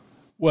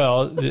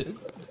 Well,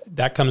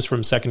 that comes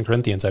from 2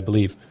 Corinthians, I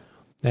believe.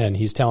 And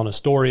he's telling a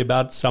story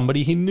about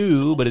somebody he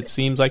knew, but it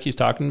seems like he's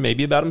talking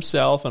maybe about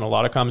himself. And a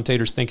lot of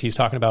commentators think he's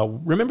talking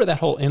about, remember that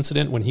whole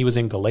incident when he was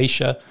in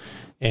Galatia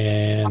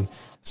and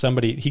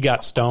he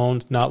got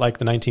stoned, not like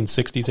the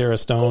 1960s era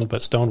stoned,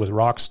 but stoned with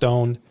rock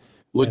stoned.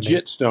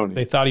 Legit stoning.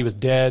 They thought he was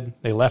dead.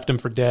 They left him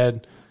for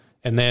dead.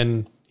 And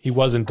then he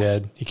wasn't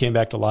dead. He came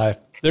back to life.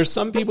 There's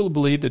some people who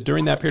believe that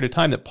during that period of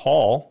time that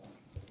Paul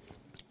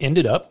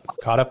ended up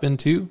caught up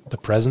into the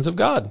presence of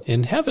God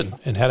in heaven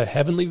and had a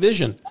heavenly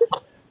vision.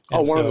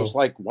 One of those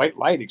like white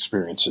light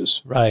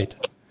experiences. Right.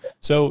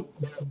 So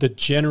the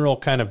general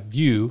kind of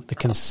view, the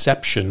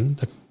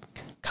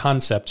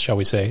concept, shall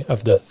we say,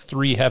 of the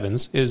 3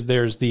 heavens is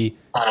there's the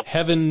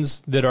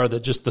heavens that are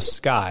just the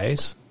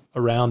skies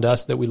around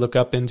us that we look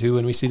up into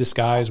and we see the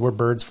skies where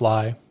birds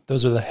fly.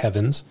 Those are the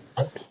heavens.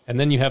 And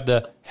then you have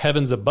the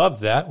heavens above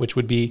that, which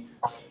would be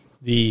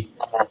the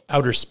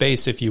outer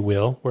space, if you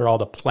will, where all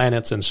the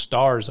planets and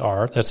stars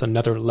are. That's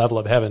another level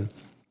of heaven.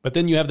 But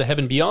then you have the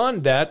heaven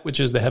beyond that, which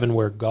is the heaven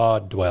where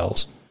God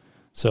dwells.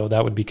 So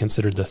that would be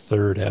considered the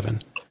 3rd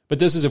heaven. But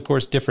this is, of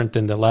course, different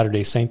than the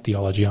Latter-day Saint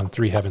theology on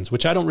 3 heavens,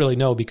 which I don't really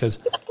know because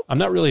I'm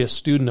not really a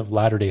student of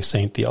Latter-day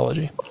Saint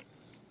theology.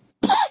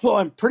 Well,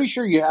 I'm pretty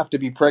sure you have to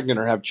be pregnant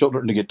or have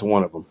children to get to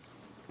one of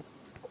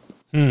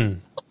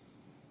them.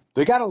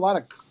 They got a lot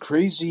of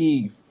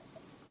crazy,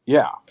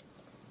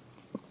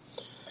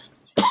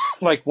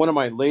 like one of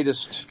my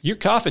latest... You're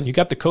coughing. You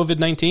got the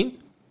COVID-19?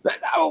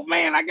 Oh,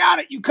 man, I got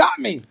it. You caught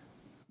me.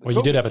 Well,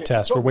 you did have a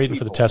test. We're waiting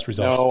for the test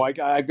results. No,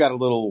 I've got a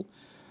little...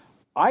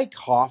 I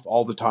cough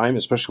all the time,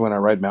 especially when I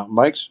ride mountain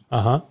bikes.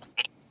 Uh-huh.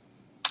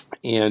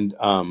 And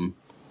I'm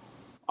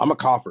a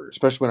cougher,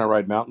 especially when I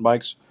ride mountain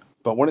bikes.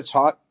 But when it's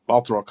hot,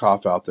 I'll throw a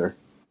cough out there.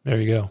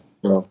 There you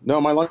go. No,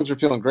 my lungs are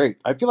feeling great.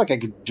 I feel like I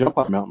could jump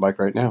on a mountain bike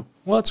right now.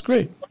 Well, that's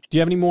great. Do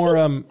you have any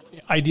more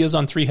ideas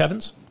on 3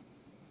 heavens?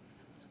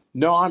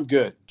 No, I'm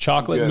good.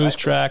 Chocolate moose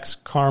tracks,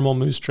 caramel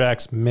moose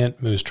tracks,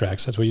 mint moose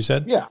tracks. That's what you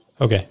said? Yeah.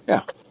 Okay.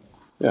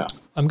 Yeah.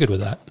 I'm good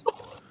with that.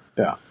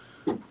 Yeah.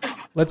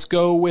 Let's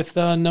go with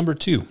number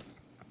 2.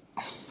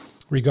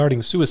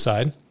 Regarding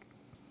suicide.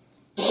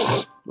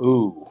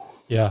 Ooh.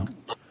 Yeah.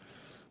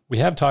 We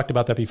have talked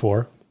about that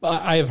before.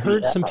 I have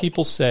heard some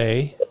people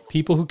say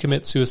people who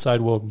commit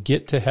suicide will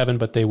get to heaven,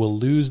 but they will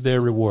lose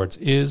their rewards.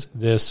 Is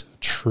this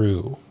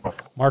true?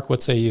 Mark,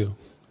 what say you?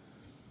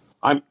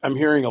 I'm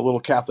hearing a little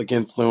Catholic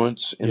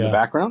influence in the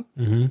background,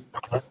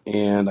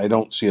 and I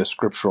don't see a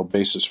scriptural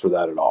basis for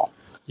that at all.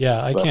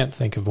 Yeah, I can't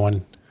think of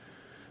one.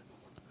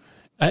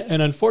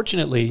 And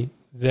unfortunately,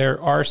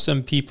 there are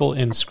some people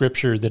in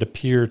Scripture that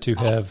appear to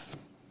have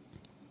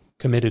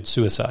committed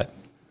suicide,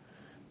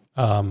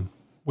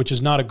 which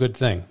is not a good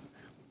thing,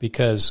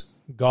 because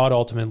God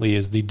ultimately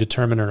is the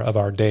determiner of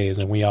our days,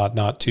 and we ought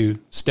not to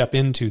step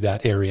into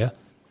that area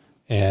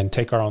and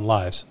take our own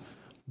lives.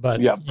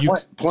 But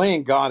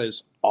playing God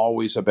is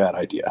always a bad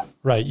idea.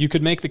 Right. You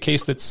could make the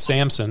case that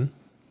Samson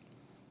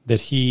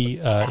that he,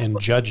 in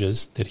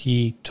Judges, that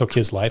he took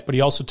his life, but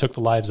he also took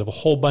the lives of a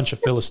whole bunch of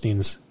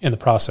Philistines in the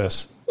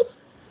process.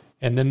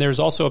 And then there's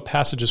also a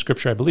passage of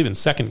Scripture, I believe in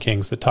 2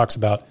 Kings, that talks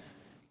about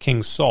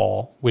King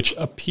Saul, which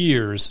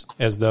appears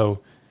as though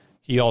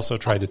he also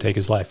tried to take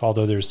his life,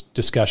 although there's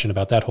discussion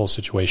about that whole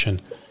situation.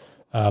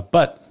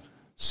 But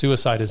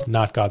suicide is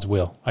not God's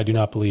will. I do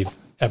not believe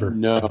ever.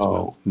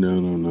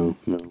 No.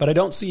 But I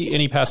don't see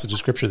any passage of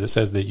Scripture that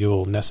says that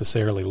you'll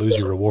necessarily lose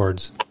your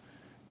rewards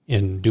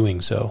in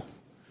doing so.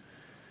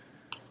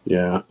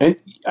 Yeah. And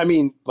I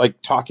mean,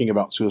 like talking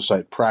about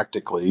suicide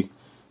practically,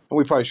 and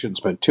we probably shouldn't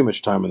spend too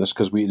much time on this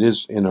because it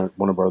is in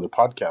one of our other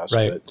podcasts.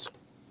 Right.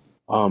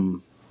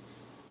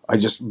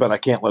 But I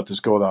can't let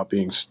this go without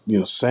being,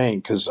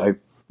 saying, because I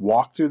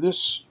walk through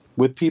this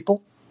with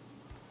people,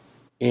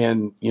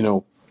 and,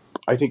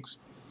 I think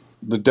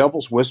the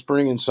devil's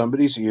whispering in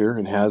somebody's ear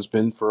and has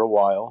been for a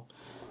while,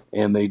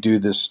 and they do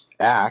this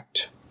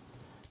act,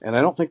 and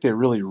I don't think they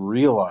really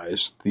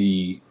realize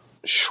the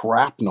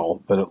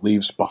shrapnel that it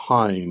leaves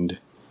behind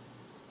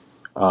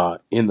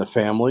in the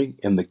family,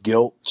 and the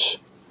guilt,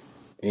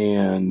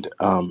 and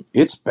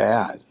it's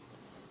bad.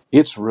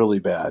 It's really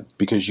bad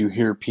because you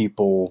hear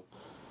people,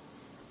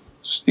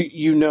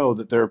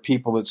 that there are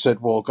people that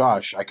said, well,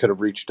 gosh, I could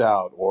have reached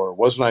out, or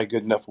wasn't I a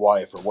good enough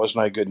wife, or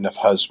wasn't I a good enough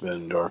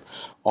husband, or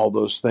all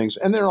those things.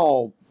 And they're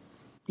all,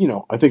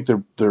 I think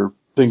they're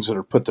things that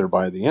are put there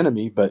by the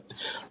enemy, but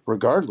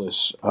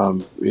regardless,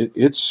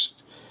 it's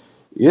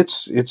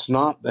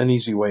not an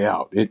easy way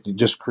out. It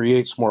just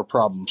creates more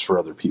problems for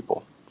other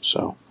people.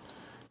 So.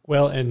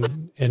 Well,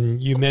 and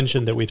you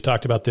mentioned that we've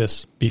talked about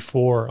this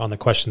before on the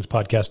Questions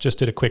Podcast. Just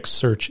did a quick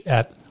search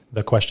at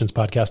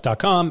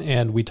thequestionspodcast.com,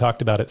 and we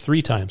talked about it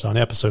 3 times on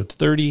episode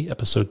 30,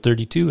 episode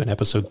 32, and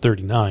episode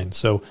 39.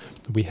 So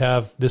we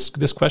have this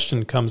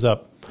question comes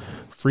up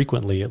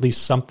frequently, at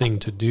least something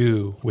to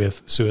do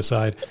with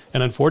suicide.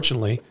 And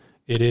unfortunately,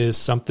 it is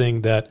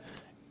something that,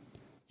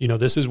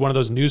 this is one of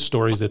those news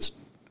stories that's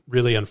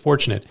really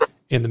unfortunate.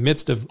 In the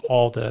midst of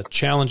all the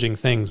challenging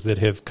things that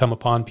have come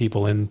upon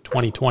people in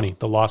 2020,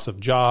 the loss of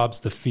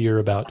jobs, the fear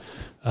about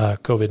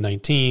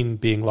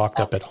COVID-19, being locked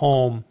up at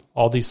home,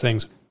 all these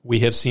things,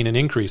 we have seen an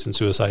increase in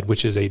suicide,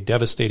 which is a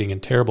devastating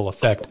and terrible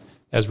effect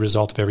as a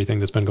result of everything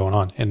that's been going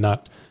on, and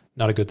not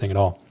a good thing at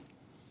all.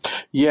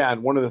 Yeah,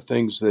 and one of the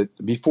things that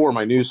before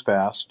my news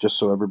fast, just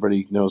so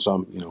everybody knows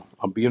I'm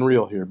being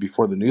real here,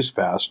 before the news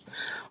fast,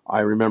 I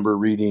remember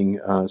reading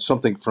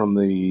something from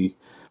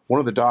one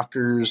of the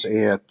doctors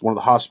at one of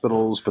the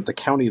hospitals, but the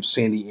county of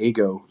San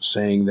Diego,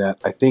 saying that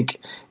I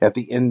think at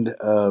the end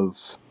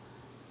of,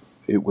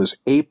 it was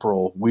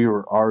April, we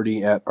were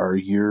already at our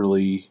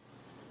yearly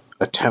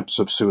attempts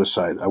of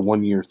suicide, a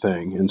 1-year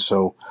thing. And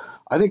so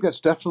I think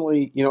that's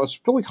definitely, it's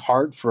really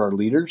hard for our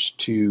leaders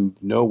to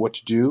know what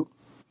to do,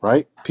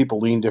 right? People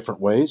lean different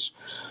ways.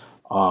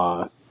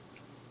 So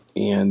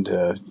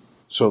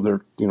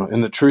they're,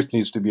 and the truth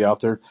needs to be out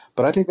there.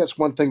 But I think that's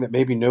one thing that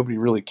maybe nobody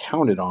really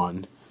counted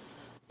on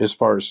as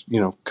far as,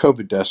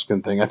 COVID deaths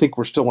and thing. I think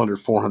we're still under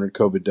 400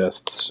 COVID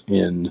deaths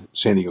in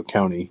San Diego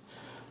County.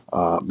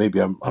 Maybe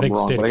I'm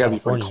wrong, but I got to be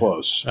pretty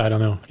close. I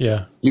don't know.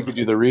 Yeah. You could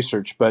do the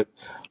research, but,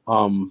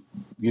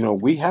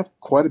 we have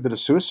quite a bit of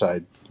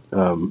suicide,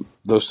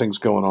 those things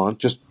going on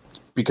just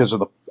because of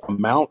the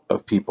amount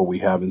of people we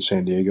have in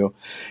San Diego.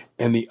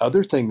 And the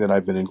other thing that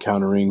I've been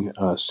encountering,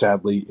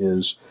 sadly,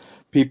 is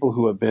people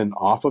who have been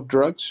off of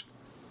drugs,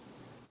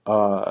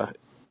 or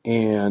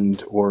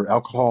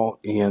alcohol,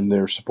 and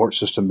their support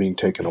system being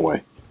taken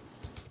away.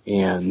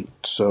 And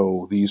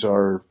so these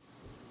are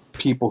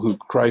people who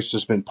Christ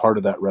has been part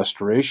of that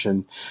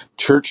restoration,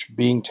 church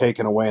being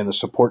taken away and the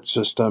support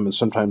system, and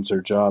sometimes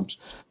their jobs,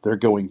 they're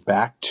going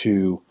back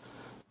to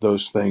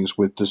those things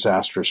with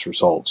disastrous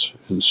results.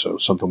 And so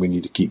something we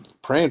need to keep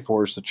praying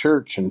for is the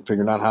church and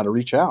figuring out how to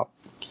reach out.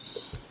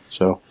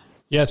 So.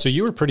 Yeah, so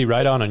you were pretty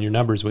right on your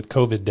numbers with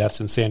COVID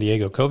deaths in San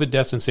Diego. COVID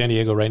deaths in San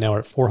Diego right now are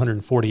at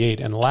 448,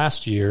 and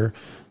last year,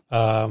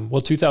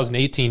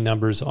 2018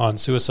 numbers on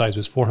suicides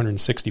was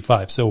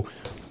 465. So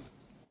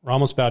we're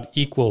almost about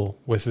equal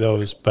with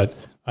those, but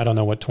I don't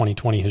know what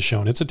 2020 has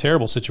shown. It's a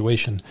terrible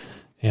situation,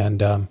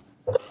 and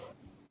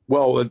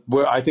well,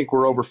 I think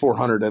we're over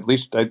 400. At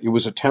least it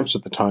was attempts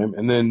at the time,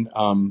 and then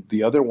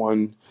the other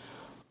one.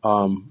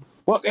 And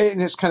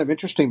it's kind of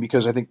interesting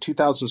because I think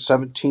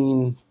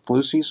 2017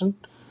 flu season.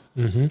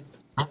 Mm-hmm.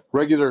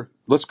 Regular,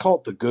 let's call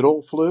it the good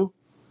old flu.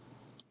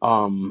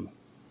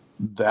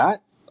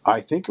 That, I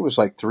think it was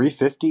like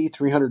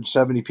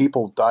 370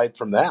 people died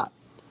from that.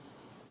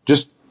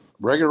 Just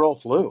regular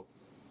old flu.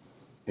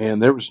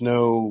 And there was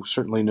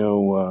certainly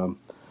no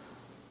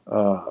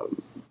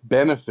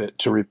benefit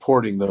to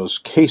reporting those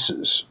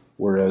cases.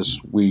 Whereas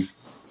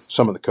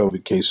some of the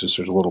COVID cases,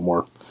 there's a little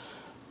more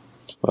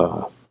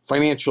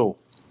financial,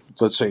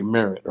 let's say,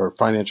 merit or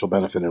financial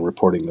benefit in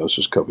reporting those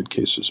as COVID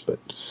cases. But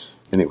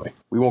anyway,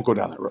 we won't go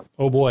down that road.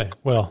 Oh boy.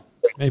 Well,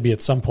 maybe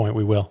at some point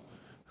we will.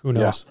 Who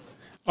knows?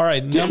 Yeah. All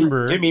right, get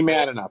me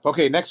mad enough.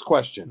 Okay, next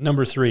question.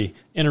 Number 3.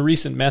 In a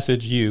recent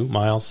message, you,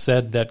 Miles,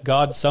 said that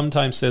God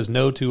sometimes says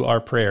no to our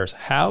prayers.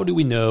 How do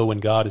we know when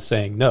God is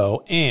saying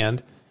no?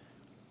 And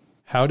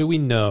how do we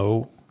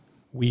know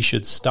we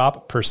should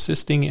stop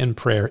persisting in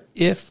prayer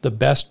if the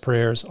best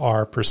prayers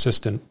are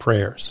persistent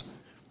prayers?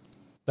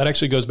 That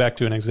actually goes back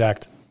to an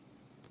exact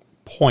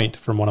point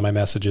from one of my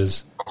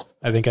messages.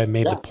 I think I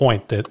made the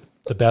point that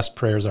the best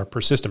prayers are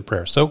persistent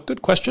prayers. So,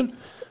 good question.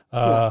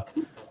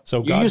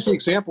 So you used the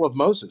example of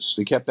Moses.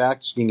 He kept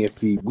asking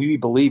we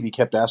believe he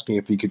kept asking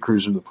if he could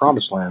cruise into the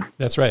promised land.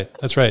 That's right.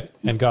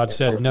 And God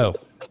said no.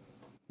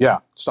 Yeah,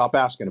 stop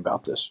asking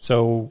about this.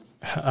 So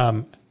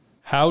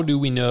how do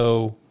we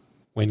know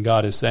when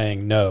God is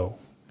saying no?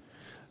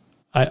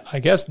 I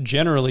guess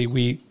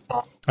generally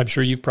I'm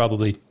sure you've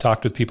probably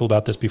talked with people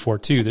about this before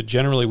too, that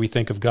generally we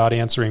think of God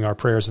answering our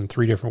prayers in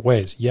 3 different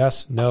ways.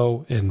 Yes,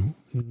 no, and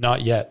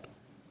not yet,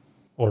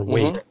 or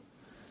wait.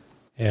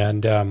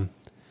 Mm-hmm.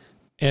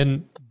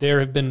 And there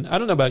have been, I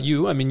don't know about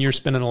you, I mean, you're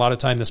spending a lot of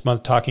time this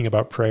month talking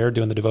about prayer,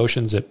 doing the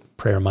devotions at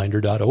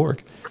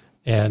prayerminder.org.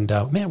 And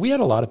man, we had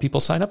a lot of people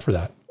sign up for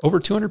that. Over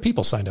 200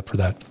 people signed up for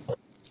that.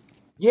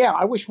 Yeah,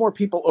 I wish more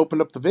people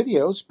opened up the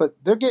videos, but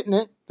they're getting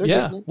it.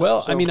 Getting it.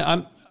 Well, so. I mean,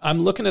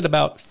 I'm looking at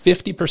about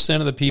 50%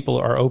 of the people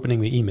are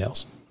opening the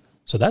emails.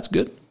 So that's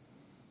good.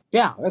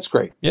 Yeah, that's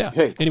great. Yeah.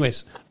 Hey.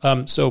 Anyways,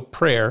 so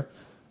prayer,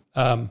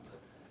 there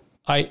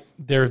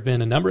have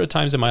been a number of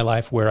times in my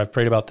life where I've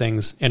prayed about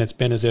things and it's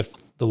been as if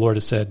the Lord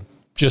has said,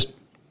 just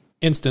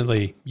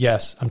instantly,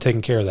 yes, I'm taking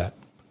care of that.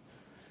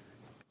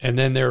 And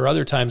then there are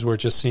other times where it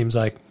just seems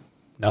like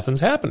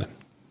nothing's happening.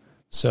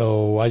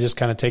 So I just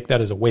kind of take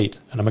that as a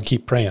wait and I'm going to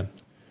keep praying.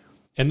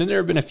 And then there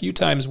have been a few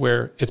times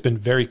where it's been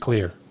very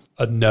clear,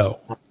 a no.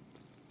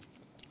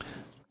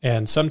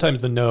 And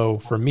sometimes the no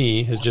for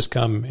me has just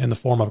come in the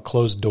form of a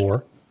closed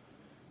door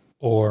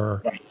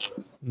or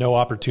no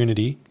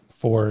opportunity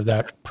for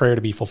that prayer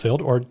to be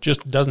fulfilled, or it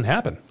just doesn't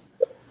happen.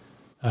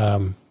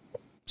 When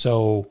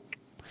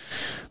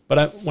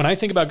I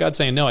think about God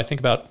saying no, I think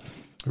about,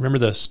 remember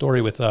the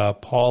story with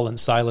Paul and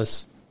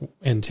Silas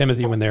and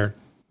Timothy when they're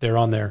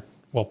on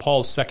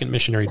Paul's second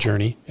missionary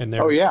journey, and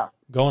they're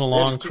going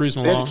along,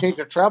 cruising along. They had to change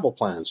their travel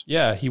plans.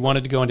 Yeah, he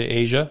wanted to go into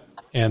Asia,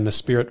 and the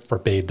Spirit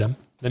forbade them.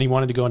 Then he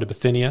wanted to go into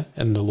Bithynia,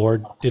 and the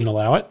Lord didn't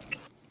allow it.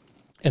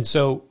 And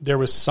so there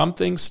was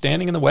something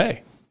standing in the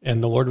way,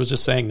 and the Lord was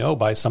just saying no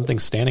by something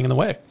standing in the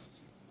way.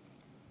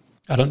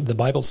 The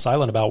Bible's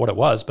silent about what it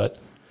was, but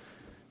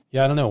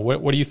yeah, I don't know.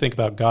 What do you think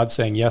about God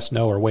saying yes,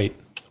 no, or wait?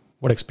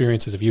 What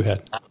experiences have you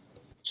had?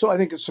 So I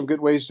think it's some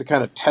good ways to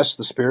kind of test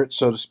the Spirit,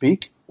 so to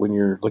speak, when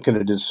you're looking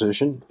at a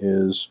decision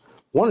is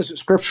it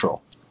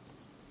scriptural?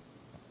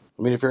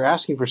 I mean, if you're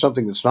asking for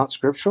something that's not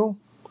scriptural,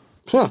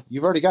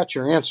 you've already got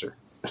your answer.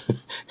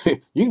 You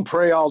can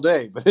pray all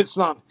day, but it's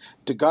not.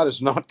 God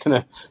is not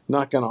gonna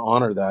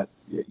honor that.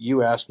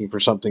 You asking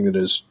for something that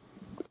is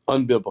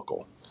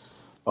unbiblical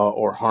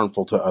or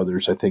harmful to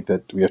others. I think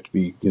that we have to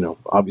be,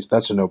 obvious.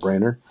 That's a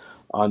no-brainer.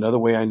 Another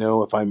way I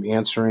know if I'm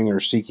answering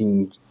or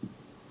seeking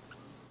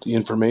the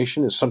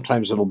information is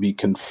sometimes it'll be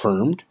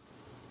confirmed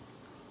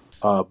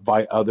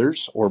by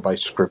others or by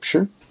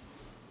Scripture.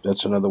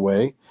 That's another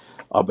way.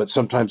 But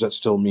sometimes that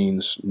still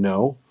means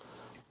no.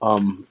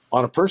 On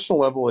a personal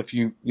level, if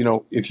you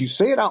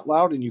say it out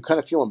loud and you kind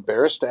of feel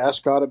embarrassed to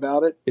ask God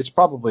about it, it's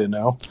probably a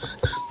no.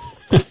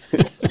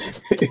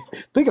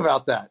 Think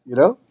about that,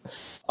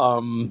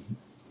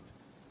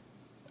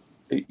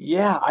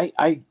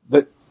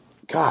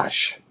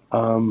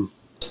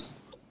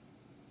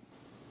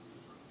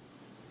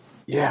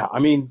 I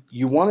mean,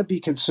 you want to be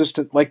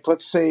consistent. Like,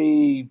 let's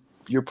say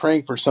you're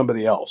praying for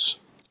somebody else.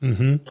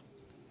 Mm-hmm.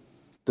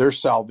 Their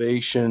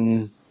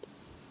salvation,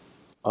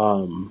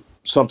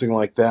 something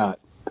like that.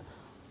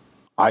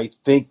 I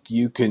think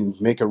you can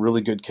make a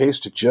really good case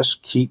to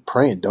just keep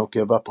praying. Don't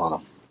give up on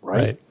them,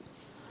 right?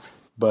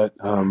 But,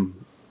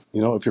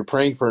 if you're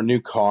praying for a new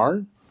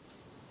car,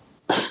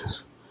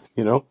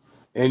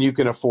 and you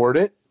can afford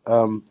it,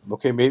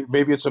 okay,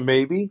 maybe it's a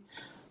maybe.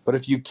 But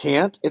if you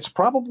can't, it's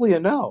probably a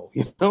no.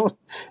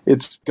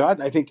 It's God.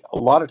 I think a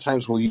lot of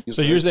times we'll use.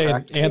 So you're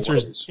saying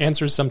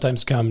answers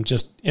sometimes come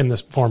just in the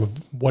form of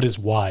what is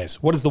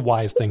wise. What is the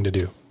wise thing to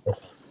do?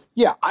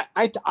 Yeah,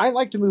 I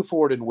like to move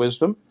forward in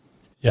wisdom.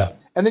 Yeah,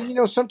 and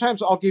then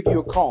sometimes I'll give you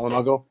a call and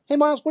I'll go, "Hey,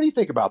 Miles, what do you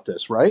think about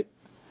this?" Right?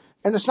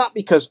 And it's not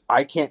because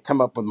I can't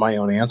come up with my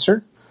own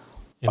answer.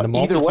 In the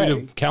multitude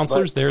of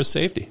counselors, there is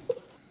safety.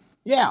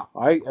 Yeah,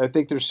 I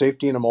think there's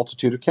safety in a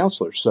multitude of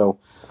counselors. So,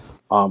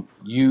 I'll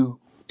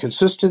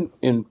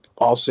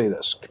say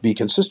this, be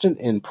consistent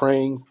in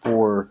praying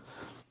for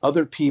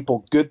other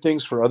people, good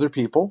things for other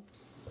people,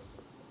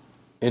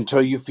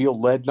 until you feel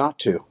led not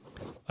to.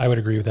 I would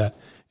agree with that.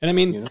 And I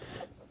mean,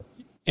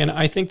 and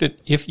I think that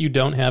if you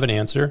don't have an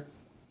answer,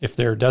 if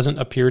there doesn't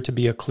appear to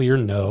be a clear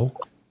no,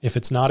 if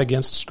it's not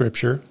against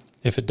Scripture,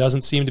 if it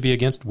doesn't seem to be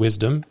against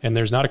wisdom, and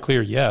there's not a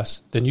clear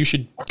yes, then you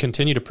should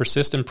continue to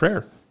persist in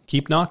prayer.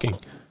 Keep knocking.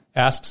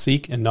 Ask,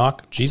 seek, and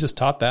knock. Jesus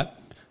taught that.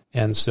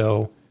 And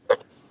so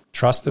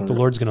trust that the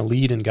Lord's going to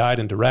lead and guide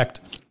and direct.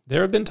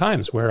 there have been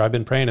times where I've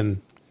been praying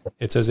and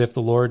it's as if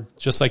the Lord,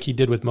 just like he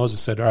did with Moses,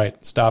 said, all right,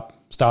 stop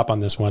on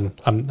this one.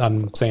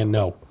 I'm saying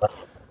no.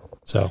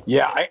 So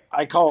yeah,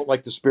 I call it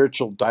like the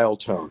spiritual dial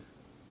tone.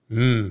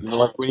 You know,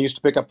 like when you used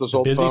to pick up those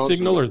old busy phones,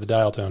 signal or the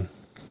dial tone?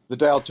 The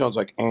dial tone's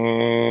like,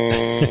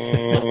 and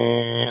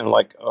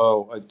like,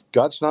 oh,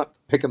 God's not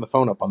picking the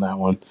phone up on that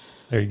one.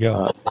 There you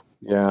go.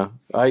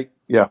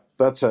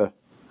 That's a,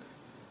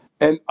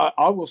 and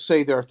I will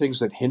say there are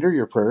things that hinder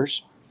your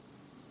prayers.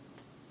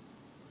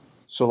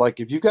 So like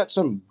if you've got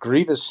some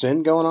grievous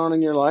sin going on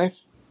in your life,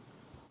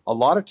 a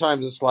lot of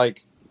times it's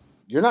like,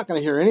 you're not going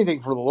to hear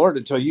anything from the Lord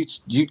until you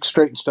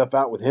straighten stuff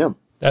out with him.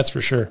 That's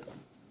for sure.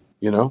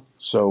 You know,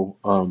 so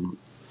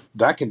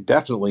that can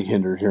definitely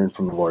hinder hearing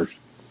from the Lord.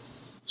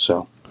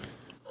 So,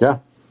 yeah,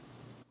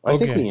 I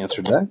think we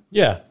answered that.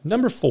 Yeah.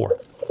 Number 4,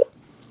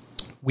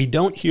 we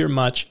don't hear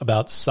much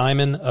about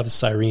Simon of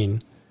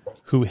Cyrene,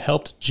 who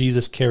helped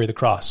Jesus carry the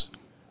cross.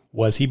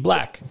 Was he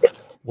black?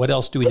 What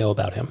else do we know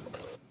about him?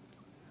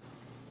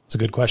 It's a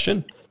good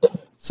question.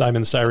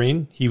 Simon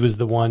Cyrene, he was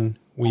the one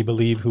we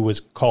believe who was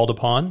called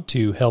upon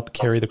to help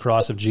carry the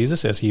cross of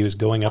Jesus as he was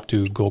going up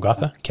to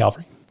Golgotha,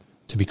 Calvary,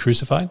 to be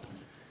crucified.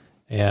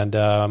 And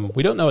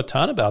we don't know a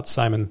ton about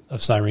Simon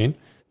of Cyrene.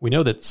 We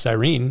know that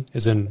Cyrene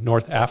is in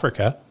North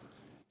Africa,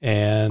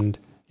 and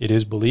it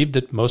is believed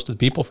that most of the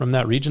people from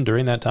that region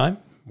during that time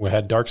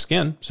had dark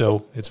skin.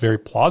 So it's very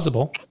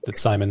plausible that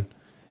Simon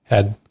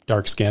had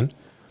dark skin.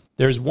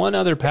 There's one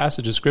other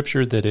passage of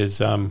Scripture that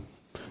is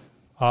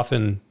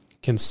often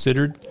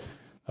considered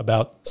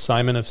about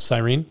Simon of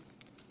Cyrene.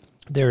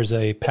 There's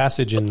a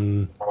passage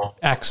in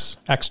Acts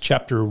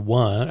chapter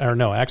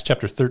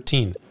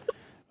 13,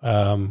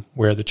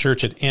 where the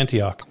church at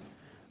Antioch,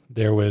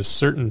 there was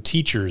certain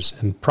teachers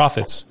and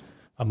prophets.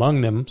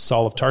 Among them,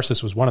 Saul of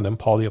Tarsus was one of them,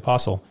 Paul the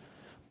Apostle.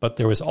 But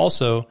there was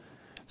also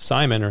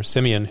Simon or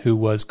Simeon, who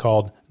was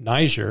called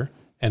Niger,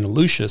 and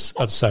Lucius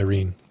of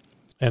Cyrene.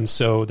 And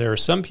so there are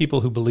some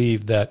people who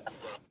believe that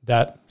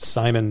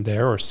Simon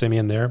there or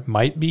Simeon there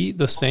might be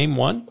the same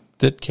one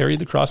that carried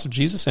the cross of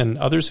Jesus, and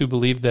others who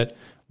believe that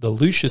the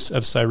Lucius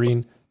of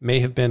Cyrene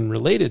may have been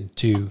related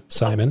to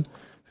Simon,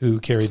 who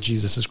carried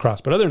Jesus'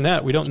 cross. But other than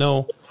that, we don't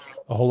know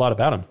a whole lot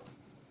about him.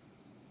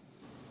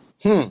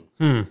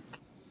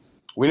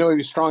 We know he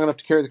was strong enough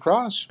to carry the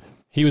cross.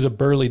 He was a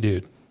burly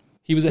dude.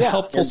 He was a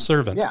helpful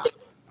servant. Yeah.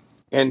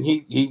 And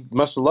he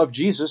must have loved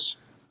Jesus.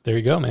 There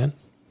you go, man.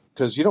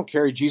 Because you don't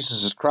carry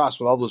Jesus' cross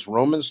with all those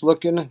Romans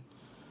looking.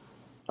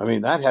 I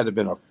mean, that had to have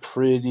been a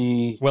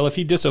pretty... Well, if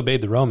he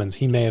disobeyed the Romans,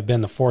 he may have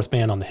been the fourth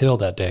man on the hill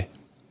that day.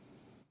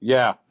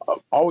 Yeah.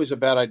 Always a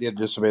bad idea to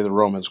disobey the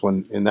Romans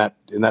when in that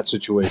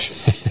situation.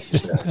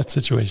 Yeah. That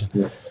situation.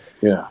 Yeah.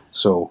 Yeah.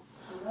 So,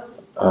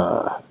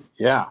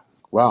 yeah.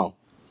 Wow.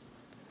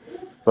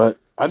 But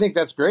I think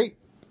that's great.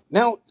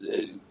 Now,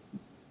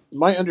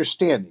 my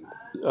understanding,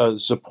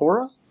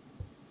 Zipporah,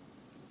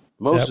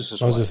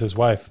 Moses'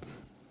 wife.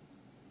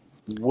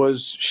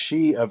 Was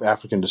she of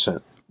African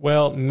descent?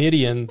 Well,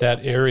 Midian,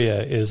 that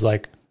area is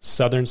like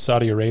southern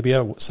Saudi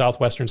Arabia,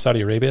 southwestern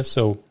Saudi Arabia,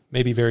 so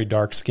maybe very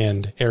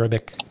dark-skinned,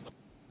 Arabic.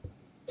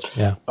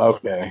 Yeah.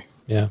 Okay.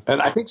 Yeah. And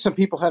I think some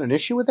people had an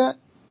issue with that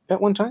at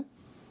one time,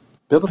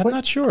 biblically. I'm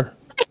not sure.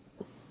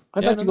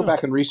 I'd like to go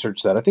back and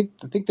research that. I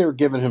think they were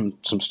giving him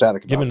some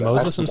static about giving that.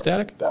 Moses some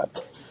static? That.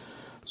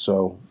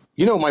 So,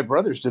 my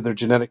brothers did their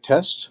genetic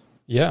test.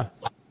 Yeah.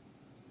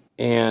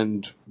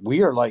 And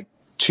we are like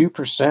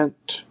 2%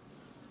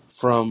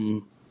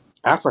 from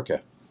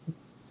Africa.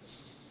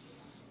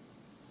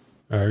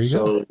 There you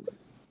go.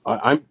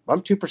 I'm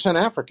 2%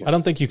 African. I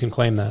don't think you can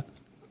claim that.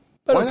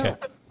 But Why okay.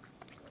 not?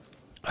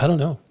 I don't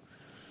know.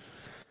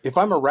 If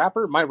I'm a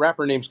rapper, my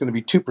rapper name's going to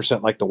be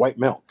 2%, like the White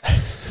Milk.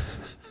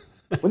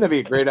 Wouldn't that be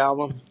a great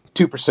album?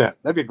 2%.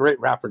 That'd be a great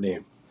rapper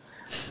name.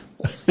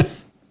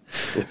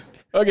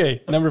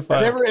 Okay, number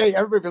 5. Everybody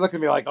be looking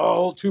at me like,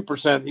 oh,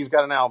 2%. He's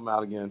got an album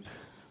out again.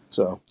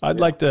 So I'd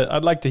like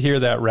to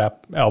hear that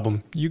rap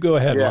album. You go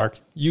ahead, Mark.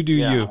 You do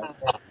you.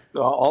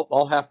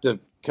 I'll have to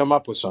come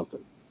up with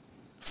something.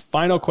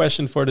 Final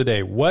question for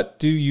today. What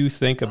do you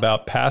think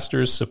about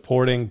pastors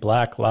supporting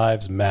Black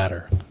Lives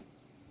Matter?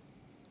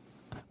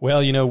 Well,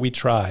 we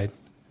tried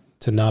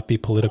to not be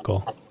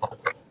political.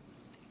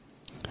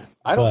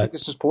 I don't think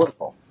this is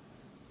political.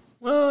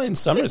 Well, in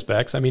some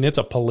respects. I mean, it's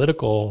a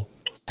political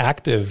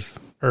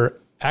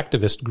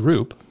activist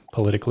group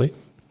politically.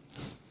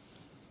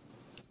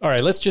 All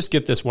right, let's just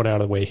get this one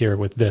out of the way here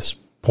with this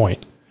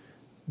point.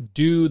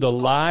 Do the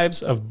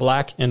lives of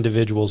black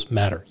individuals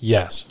matter?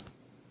 Yes.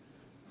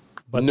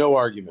 But no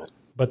argument.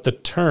 But the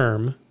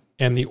term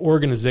and the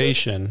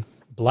organization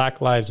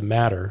Black Lives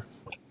Matter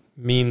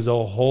means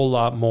a whole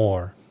lot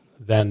more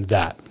than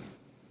that.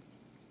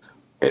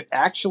 It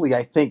actually,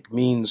 I think,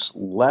 means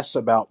less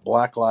about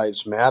Black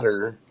Lives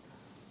Matter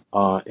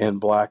and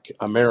Black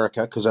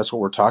America, because that's what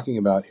we're talking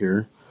about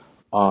here,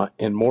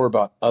 and more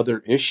about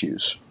other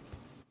issues.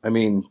 I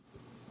mean,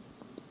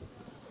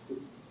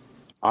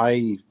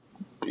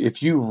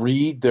 if you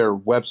read their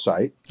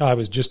website... I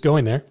was just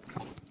going there.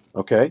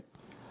 Okay.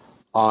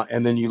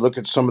 And then you look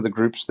at some of the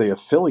groups they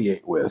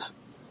affiliate with,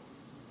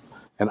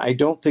 and I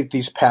don't think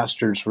these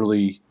pastors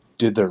really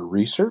did their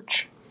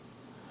research,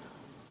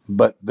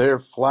 but they're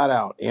flat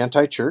out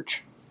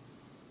anti-church.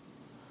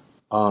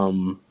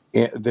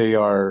 They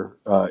are,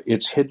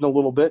 it's hidden a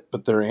little bit,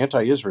 but they're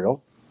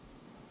anti-Israel,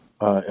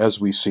 as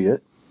we see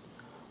it.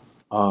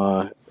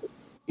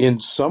 In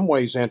some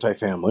ways,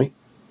 anti-family.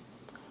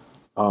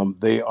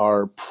 They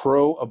are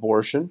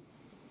pro-abortion,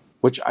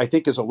 which I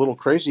think is a little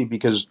crazy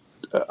because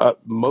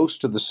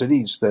most of the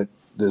cities that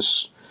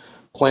this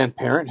Planned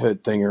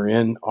Parenthood thing are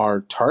in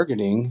are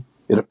targeting,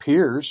 it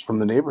appears from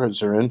the neighborhoods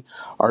they're in,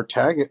 are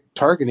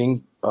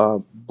targeting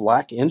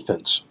black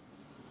infants.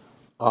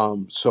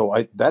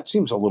 So that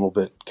seems a little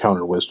bit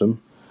counter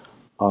wisdom.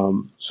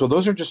 So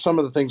those are just some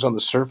of the things on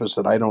the surface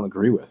that I don't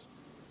agree with.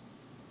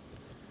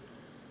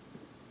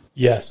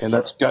 Yes. And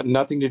that's got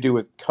nothing to do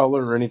with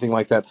color or anything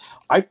like that.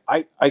 I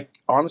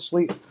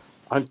honestly,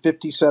 I'm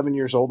 57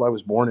 years old. I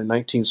was born in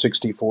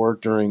 1964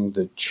 during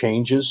the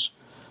changes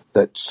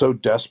that so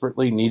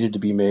desperately needed to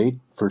be made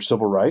for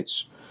civil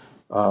rights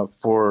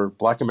for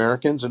black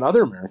Americans and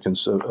other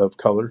Americans of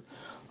color.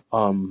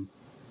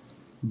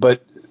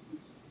 But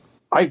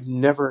I've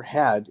never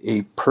had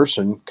a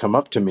person come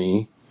up to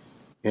me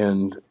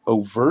and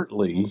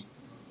overtly,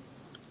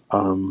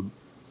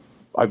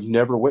 I've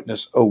never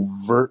witnessed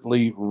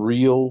overtly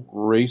real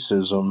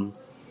racism.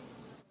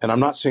 And I'm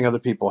not saying other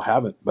people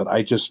haven't, but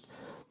I just,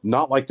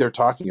 not like they're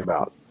talking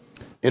about.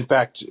 In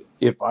fact,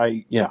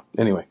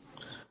 anyway.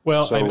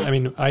 Well, so,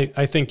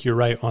 I think you're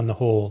right on the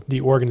whole.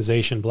 The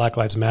organization Black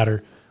Lives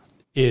Matter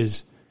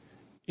is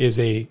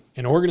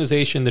an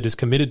organization that is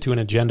committed to an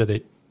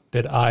agenda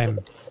that I'm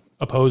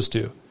opposed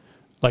to.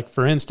 Like,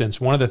 for instance,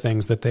 one of the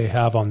things that they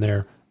have on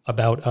their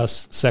About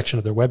Us section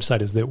of their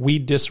website is that we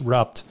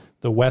disrupt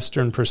the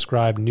Western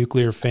prescribed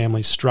nuclear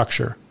family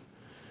structure.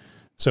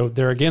 So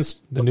they're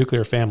against the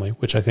nuclear family,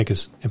 which I think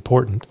is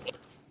important.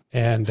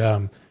 And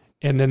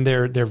then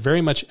they're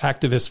very much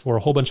activists for a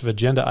whole bunch of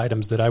agenda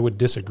items that I would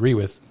disagree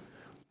with.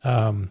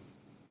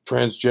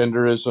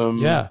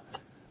 Transgenderism. Yeah.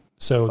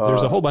 So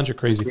there's a whole bunch of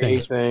crazy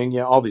things.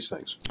 Yeah, all these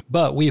things.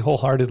 But we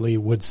wholeheartedly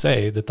would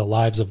say that the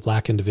lives of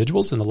black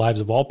individuals and the lives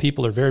of all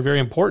people are very, very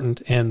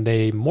important, and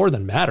they more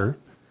than matter.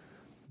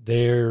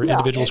 They're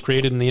individuals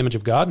created in the image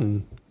of God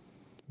and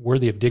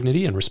worthy of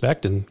dignity and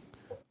respect and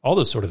all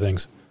those sort of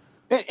things.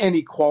 And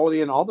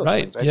equality and all those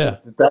things. I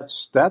think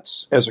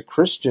that's as a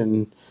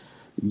Christian,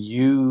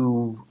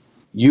 you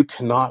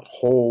cannot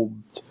hold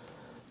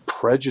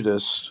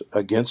prejudice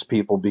against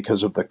people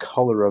because of the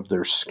color of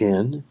their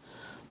skin.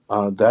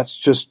 That's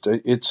just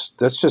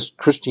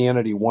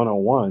Christianity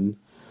 101.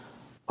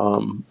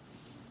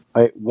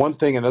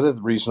 Another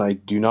reason I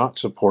do not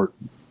support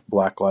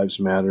Black Lives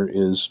Matter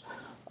is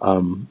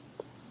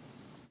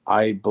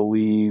I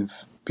believe,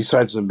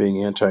 besides them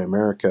being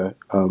anti-America,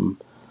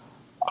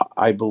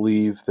 I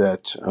believe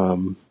that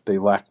they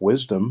lack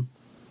wisdom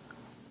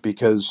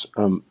because,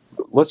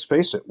 let's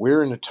face it,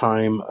 we're in a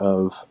time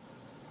of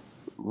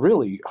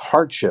really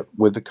hardship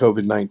with the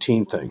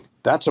COVID-19 thing.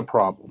 That's a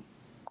problem.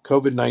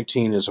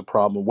 COVID-19 is a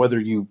problem, whether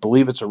you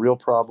believe it's a real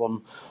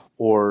problem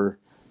or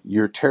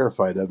you're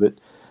terrified of it.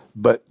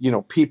 But,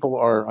 people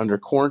are under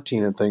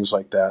quarantine and things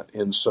like that.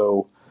 And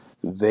so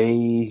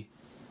they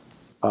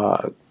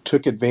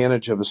took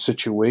advantage of a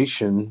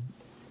situation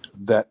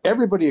that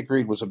everybody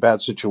agreed was a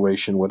bad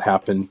situation, what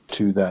happened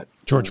to that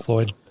George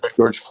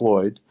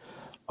Floyd,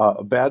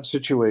 a bad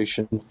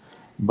situation,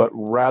 but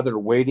rather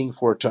waiting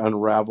for it to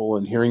unravel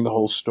and hearing the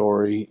whole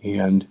story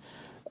and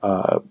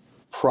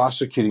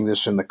prosecuting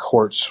this in the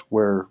courts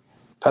where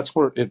that's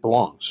where it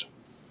belongs.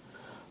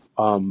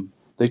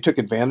 They took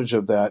advantage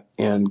of that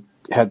and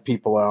had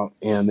people out,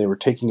 and they were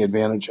taking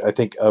advantage, I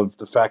think, of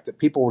the fact that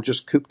people were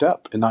just cooped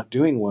up and not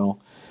doing well.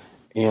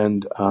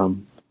 And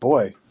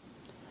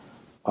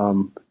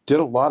did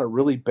a lot of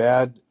really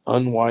bad,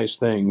 unwise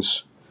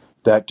things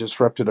that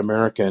disrupted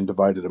America and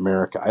divided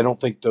America. I don't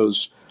think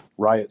those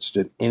riots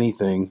did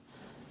anything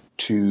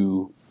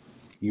to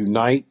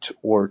unite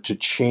or to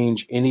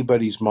change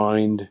anybody's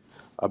mind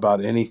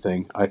about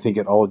anything. I think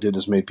all it did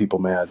is made people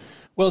mad.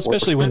 Well,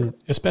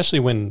 especially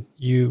when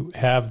you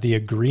have the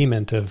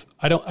agreement of,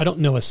 I don't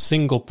know a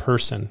single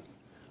person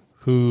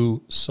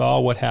who saw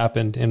what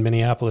happened in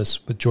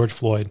Minneapolis with George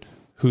Floyd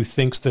who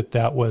thinks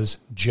that was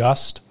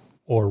just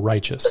or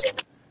righteous.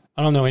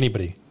 I don't know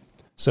anybody.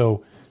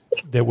 So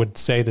that would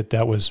say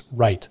that was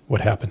right,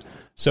 what happened.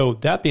 So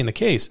that being the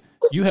case,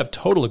 you have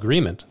total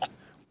agreement.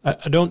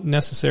 I don't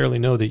necessarily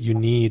know that you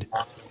need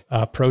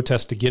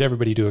protests to get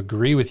everybody to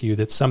agree with you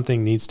that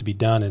something needs to be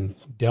done and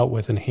dealt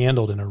with and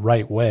handled in a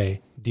right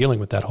way,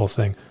 dealing with that whole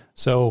thing.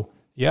 So,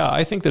 yeah,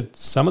 I think that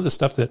some of the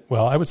stuff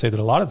I would say that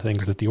a lot of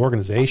things that the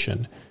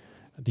organization,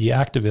 the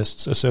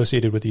activists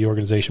associated with the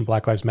organization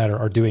Black Lives Matter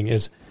are doing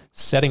is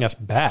setting us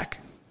back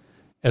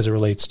as it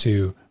relates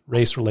to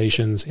race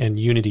relations and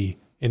unity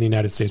in the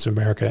United States of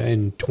America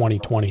in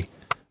 2020.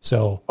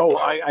 So,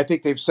 I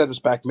think they've set us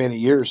back many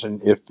years,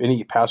 and if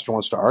any pastor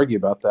wants to argue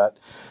about that,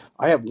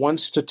 I have one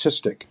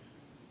statistic.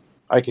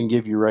 I can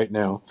give you right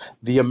now.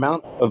 The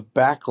amount of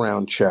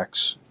background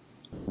checks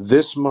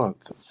this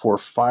month for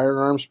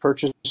firearms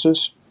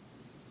purchases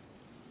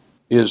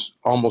is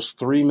almost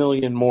 3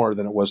 million more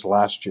than it was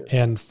last year.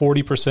 And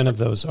 40% of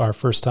those are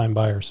first-time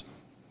buyers.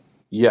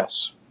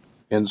 Yes.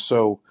 And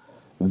so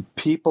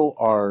people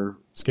are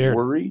scared.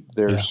 Worried.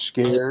 They're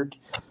scared.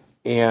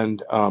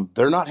 And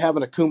they're not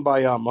having a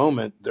kumbaya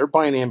moment. They're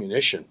buying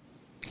ammunition.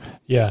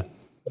 Yeah.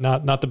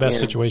 Not the best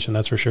situation,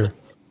 that's for sure.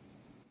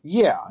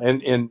 Yeah.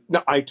 And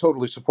no, I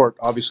totally support,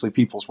 obviously,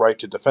 people's right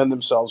to defend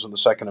themselves and the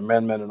Second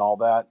Amendment and all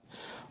that.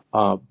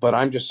 But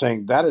I'm just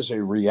saying that is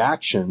a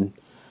reaction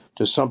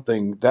to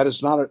something that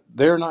is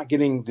they're not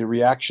getting the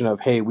reaction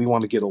of, hey, we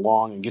want to get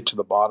along and get to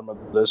the bottom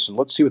of this and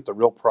let's see what the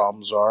real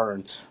problems are.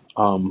 And,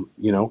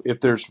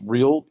 if there's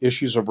real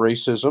issues of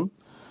racism,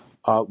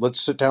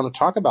 let's sit down and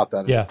talk about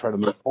that and try to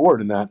move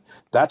forward in that.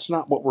 That's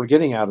not what we're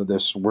getting out of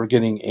this. We're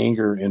getting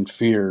anger and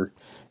fear,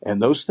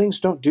 and those things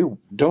don't do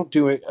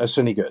us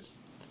any good.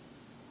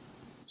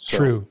 So,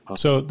 true.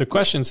 So the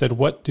question said,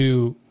 what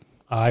do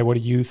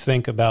you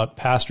think about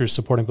pastors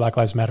supporting Black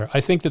Lives Matter?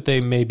 I think that they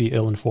may be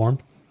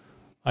ill-informed.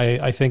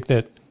 I think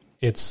that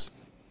it's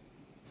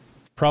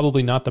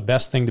probably not the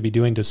best thing to be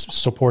doing to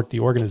support the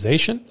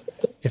organization.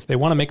 If they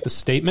want to make the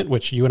statement,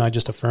 which you and I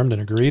just affirmed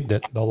and agreed,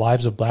 that the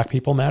lives of black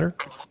people matter,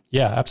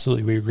 yeah,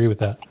 absolutely, we agree with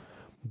that.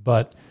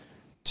 But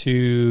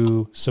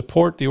to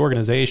support the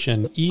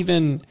organization,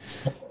 even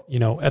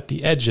at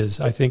the edges,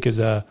 I think is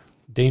a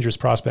dangerous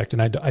prospect,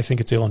 and I think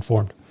it's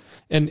ill-informed.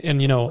 And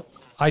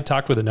I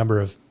talked with a number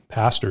of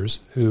pastors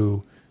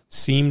who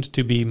seemed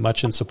to be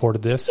much in support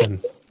of this,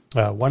 and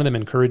one of them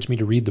encouraged me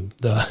to read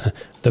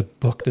the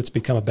book that's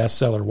become a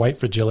bestseller, White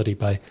Fragility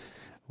by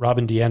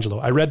Robin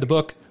DiAngelo. I read the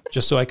book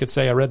just so I could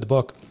say I read the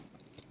book.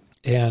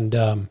 And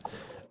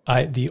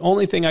the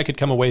only thing I could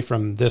come away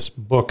from this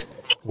book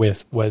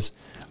with was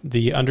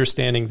the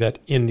understanding that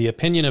in the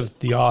opinion of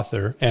the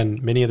author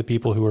and many of the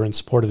people who are in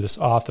support of this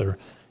author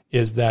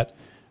is that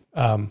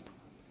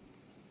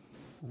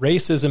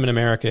racism in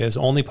America is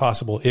only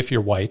possible if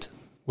you're white,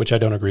 which I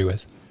don't agree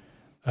with.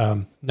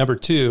 Number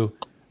two,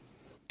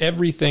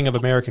 everything of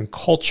American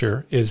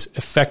culture is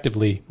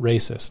effectively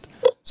racist.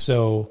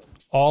 So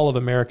all of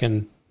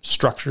American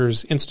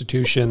structures,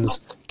 institutions,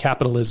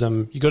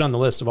 capitalism, you go down the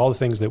list of all the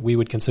things that we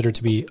would consider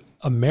to be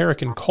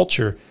American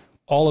culture,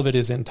 all of it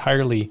is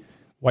entirely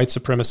white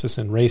supremacist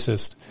and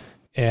racist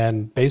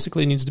and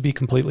basically needs to be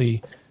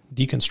completely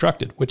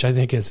deconstructed, which I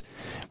think is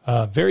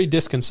very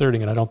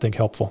disconcerting and I don't think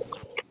helpful.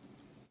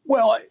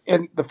 Well,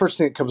 and the first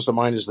thing that comes to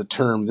mind is the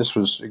term, this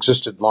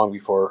existed long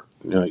before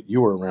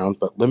you were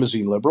around, but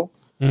limousine liberal.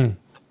 Mm.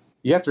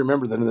 You have to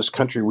remember that in this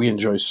country, we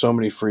enjoy so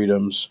many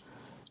freedoms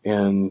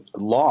and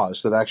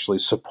laws that actually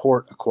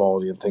support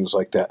equality and things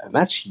like that. And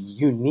that's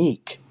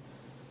unique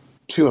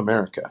to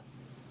America.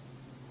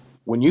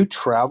 When you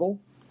travel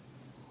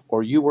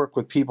or you work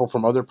with people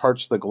from other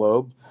parts of the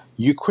globe,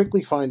 you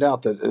quickly find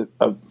out that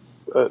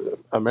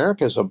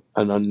America is an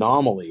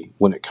anomaly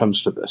when it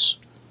comes to this.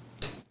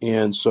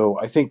 And so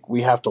I think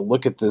we have to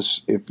look at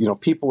this. If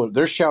people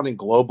they're shouting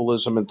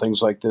globalism and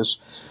things like this,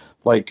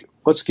 like,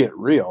 let's get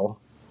real.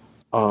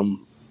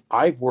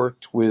 I've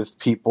worked with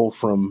people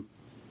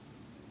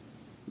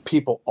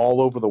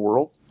all over the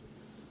world.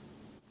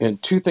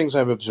 And two things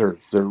I've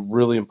observed, they're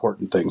really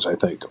important things, I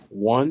think.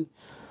 One,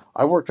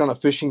 I worked on a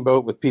fishing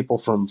boat with people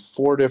from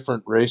 4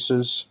 different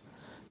races,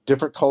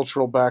 different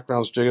cultural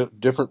backgrounds,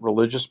 different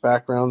religious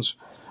backgrounds,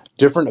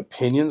 different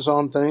opinions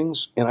on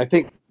things. And I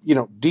think,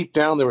 deep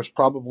down there was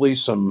probably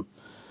some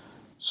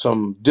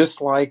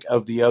dislike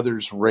of the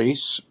other's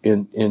race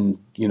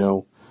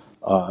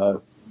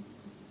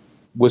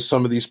with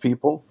some of these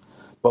people.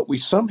 But we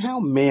somehow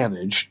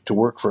managed to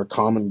work for a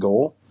common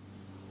goal.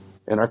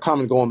 And our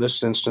common goal in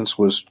this instance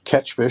was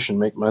catch fish and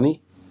make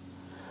money.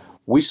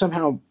 We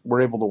somehow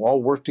were able to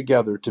all work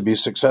together to be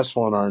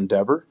successful in our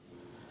endeavor.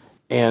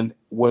 And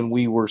when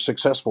we were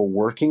successful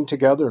working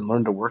together and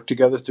learned to work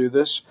together through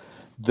this,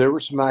 there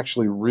were some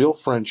actually real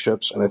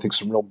friendships and I think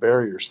some real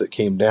barriers that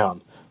came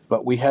down.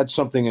 But we had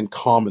something in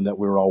common that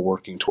we were all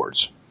working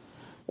towards.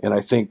 And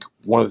I think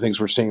one of the things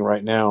we're seeing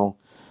right now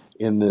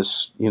in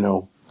this,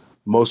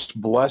 most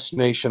blessed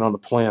nation on the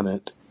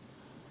planet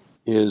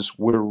is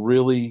we're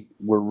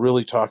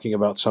really talking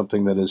about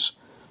something that is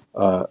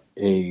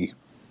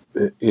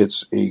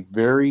it's a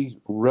very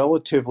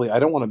relatively, I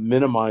don't want to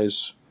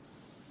minimize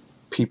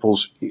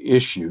people's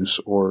issues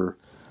or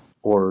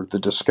the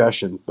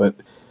discussion, but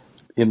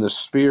in the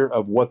sphere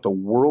of what the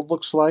world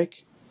looks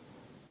like,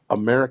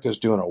 America's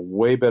doing a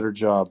way better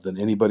job than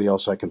anybody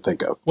else I can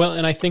think of. Well,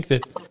 and I think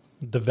that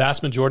the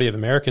vast majority of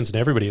Americans and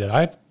everybody that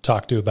I've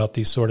talked to about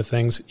these sort of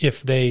things,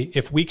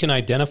 if we can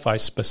identify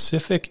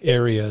specific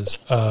areas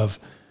of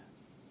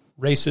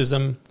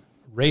racism,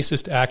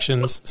 racist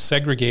actions,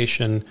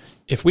 segregation,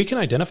 if we can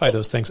identify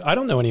those things, I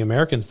don't know any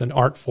Americans that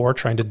aren't for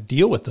trying to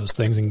deal with those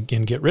things and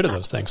get rid of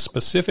those things.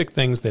 Specific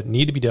things that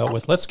need to be dealt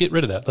with, let's get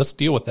rid of that. Let's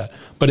deal with that.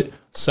 But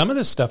some of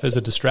this stuff is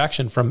a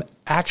distraction from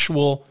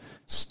actual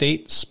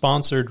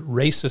state-sponsored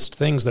racist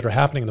things that are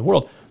happening in the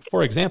world.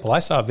 for example, I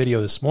saw a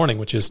video this morning,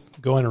 which is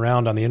going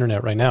around on the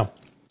internet right now,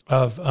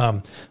 of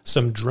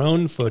some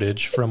drone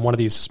footage from one of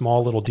these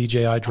small little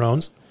DJI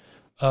drones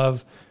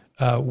of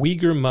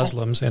Uyghur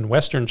Muslims in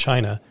Western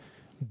China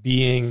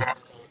being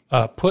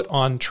put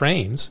on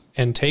trains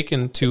and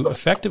taken to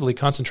effectively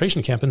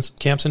concentration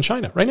camps in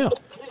China right now.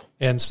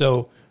 And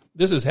so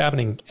this is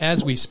happening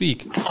as we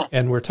speak,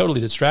 and we're totally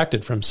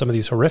distracted from some of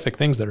these horrific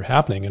things that are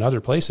happening in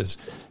other places.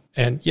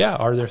 And yeah,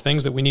 are there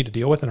things that we need to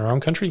deal with in our own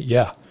country?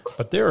 Yeah.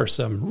 But there are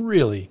some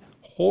really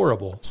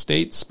horrible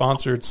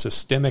state-sponsored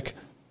systemic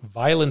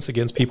violence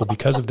against people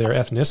because of their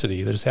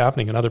ethnicity that is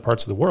happening in other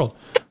parts of the world.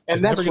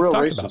 And that's real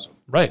racism.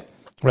 Right.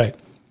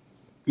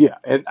 Yeah.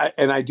 And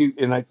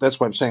that's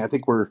what I'm saying. I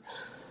think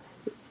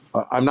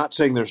I'm not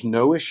saying there's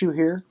no issue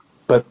here,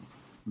 but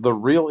the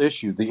real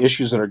issue, the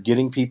issues that are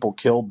getting people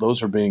killed,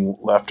 those are being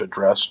left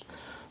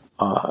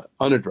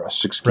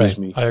unaddressed, excuse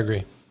me. I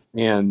agree.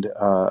 And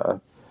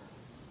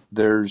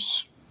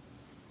there's,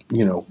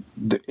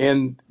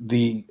 and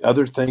the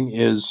other thing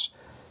is,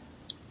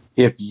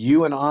 if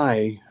you and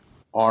I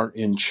are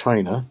in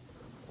China,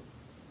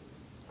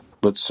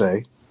 let's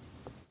say,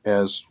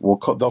 they'll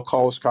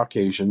call us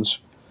Caucasians,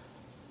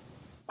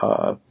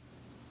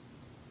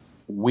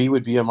 we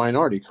would be a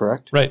minority,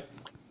 correct? Right.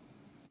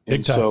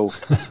 Big time.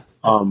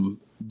 So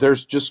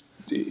there's just,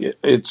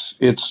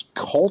 it's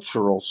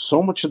cultural.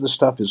 So much of the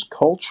stuff is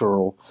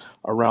cultural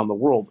around the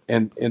world.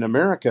 And in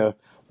America,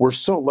 we're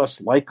so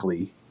less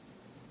likely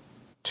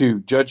to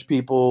judge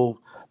people,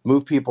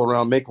 move people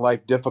around, make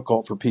life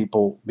difficult for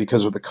people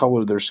because of the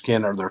color of their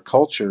skin or their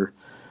culture,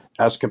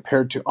 as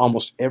compared to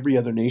almost every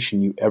other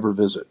nation you ever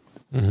visit.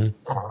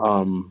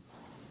 Mm-hmm.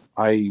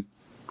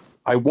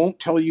 I won't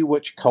tell you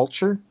which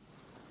culture,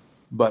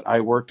 but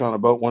I worked on a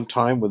boat one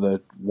time with a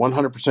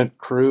 100%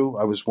 crew.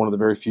 I was one of the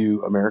very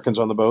few Americans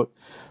on the boat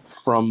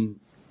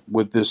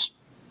with this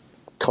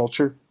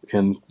culture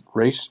and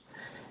race.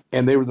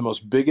 And they were the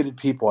most bigoted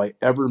people I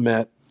ever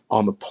met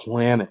on the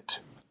planet,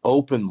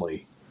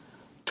 openly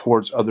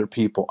towards other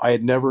people. I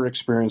had never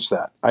experienced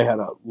that. I had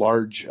a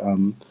large,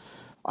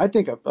 I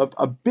think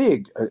a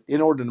big,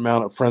 inordinate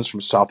amount of friends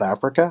from South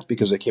Africa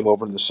because they came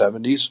over in the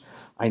 70s.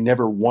 I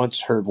never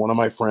once heard one of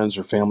my friends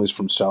or families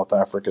from South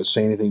Africa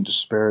say anything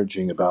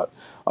disparaging about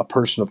a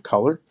person of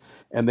color.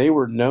 And they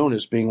were known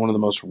as being one of the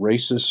most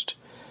racist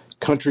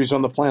countries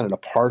on the planet,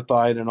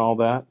 apartheid and all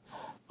that.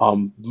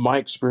 My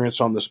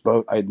experience on this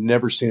boat, I had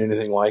never seen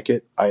anything like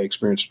it. I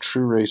experienced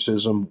true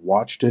racism,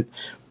 watched it,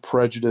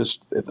 prejudice,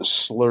 the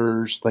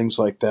slurs, things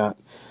like that.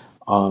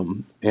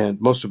 And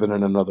most of it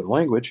in another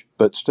language,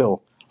 but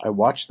still, I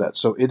watched that.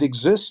 So it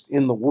exists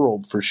in the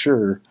world for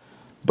sure.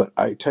 But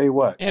I tell you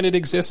what. And it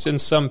exists in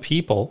some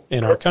people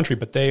in our country,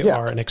 but they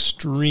are an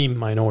extreme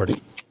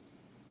minority.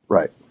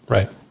 Right.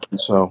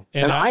 So,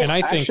 and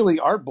I think actually,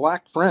 our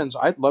black friends,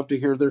 I'd love to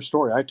hear their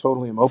story. I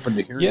totally am open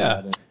to hearing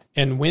that. Yeah.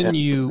 And when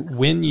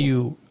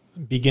you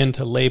begin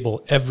to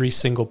label every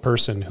single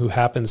person who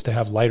happens to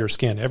have lighter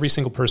skin, every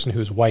single person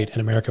who's white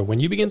in America, when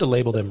you begin to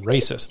label them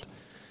racist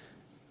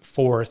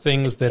for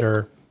things that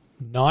are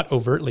not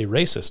overtly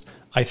racist,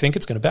 I think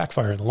it's going to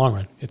backfire in the long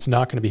run. It's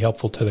not going to be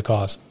helpful to the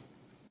cause.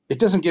 It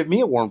doesn't give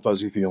me a warm,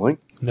 fuzzy feeling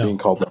being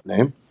called that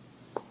name.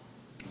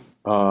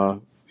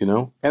 And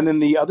then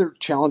the other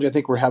challenge I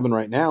think we're having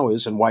right now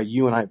is, and why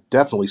you and I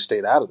definitely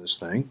stayed out of this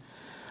thing,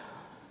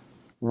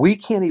 we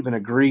can't even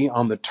agree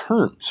on the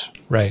terms.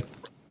 Right.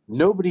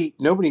 Nobody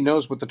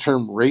knows what the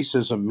term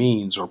racism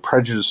means or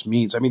prejudice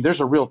means. I mean, there's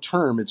a real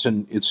term. It's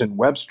in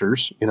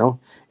Webster's, in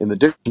the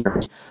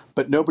dictionary,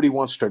 but nobody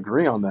wants to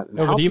agree on that.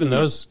 No, but even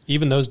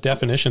those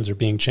definitions are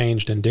being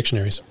changed in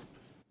dictionaries,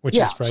 which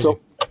is frightening. So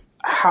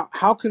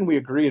how can we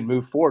agree and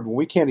move forward when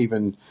we can't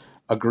even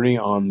agree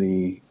on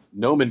the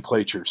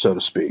nomenclature, so to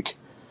speak?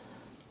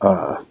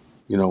 The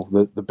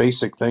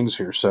basic things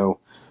here. So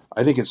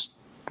I think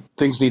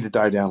things need to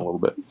die down a little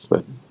bit.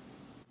 But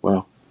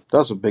well, that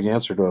was a big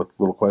answer to a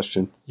little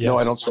question. Yes.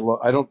 No,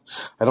 I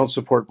don't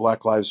support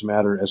Black Lives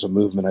Matter as a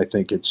movement. I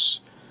think it's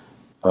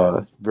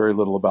very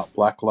little about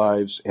Black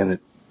lives, and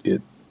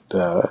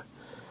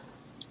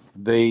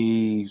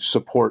they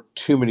support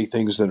too many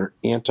things that are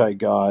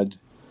anti-God,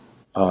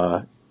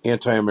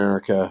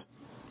 anti-America,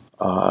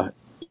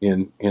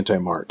 and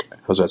anti-Mark.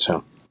 How's that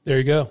sound? There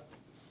you go.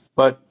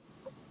 But,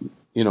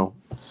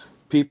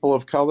 people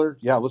of color,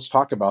 let's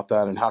talk about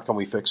that and how can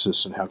we fix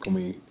this and how can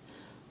we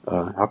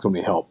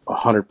help?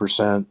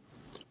 100%,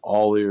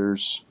 all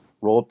ears,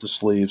 roll up the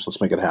sleeves, let's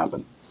make it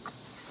happen.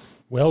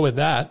 Well, with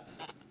that,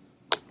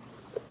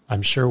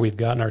 I'm sure we've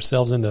gotten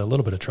ourselves into a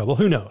little bit of trouble.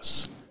 Who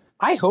knows?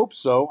 I hope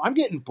so. I'm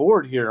getting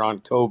bored here on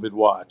COVID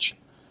Watch.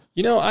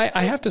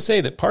 I have to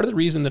say that part of the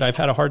reason that I've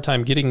had a hard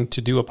time getting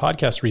to do a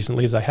podcast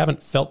recently is I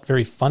haven't felt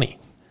very funny.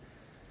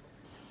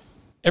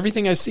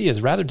 Everything I see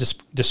is rather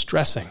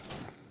distressing.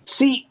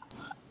 See,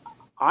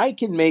 I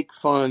can make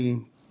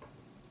fun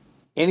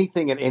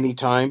anything at any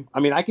time. I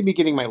mean, I can be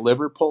getting my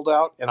liver pulled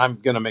out and I'm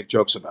going to make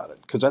jokes about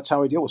it because that's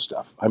how I deal with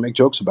stuff. I make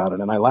jokes about it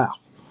and I laugh.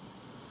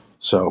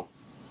 So,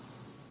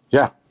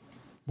 yeah.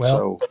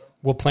 Well,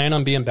 We'll plan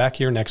on being back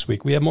here next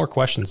week. We have more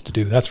questions to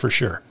do. That's for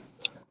sure.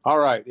 All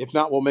right. If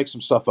not, we'll make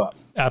some stuff up.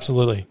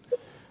 Absolutely.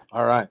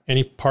 All right.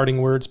 Any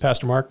parting words,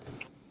 Pastor Mark?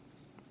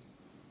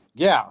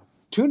 Yeah.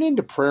 Tune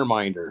into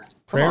PrayerMinder.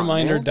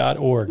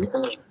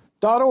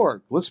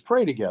 PrayerMinder.org. Let's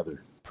pray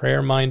together.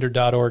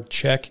 PrayerMinder.org.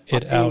 Check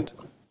it out.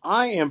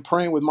 I am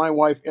praying with my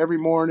wife every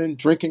morning,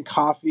 drinking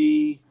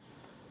coffee,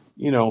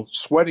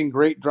 sweating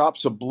great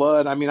drops of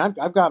blood. I mean,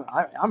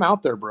 I'm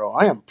out there, bro.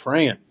 I am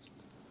praying.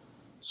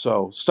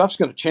 So stuff's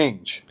going to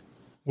change.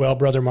 Well,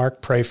 Brother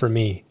Mark, pray for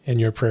me in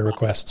your prayer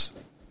requests.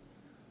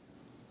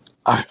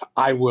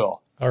 I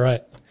will. All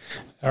right.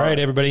 All right,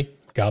 everybody.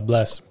 God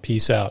bless.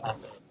 Peace out.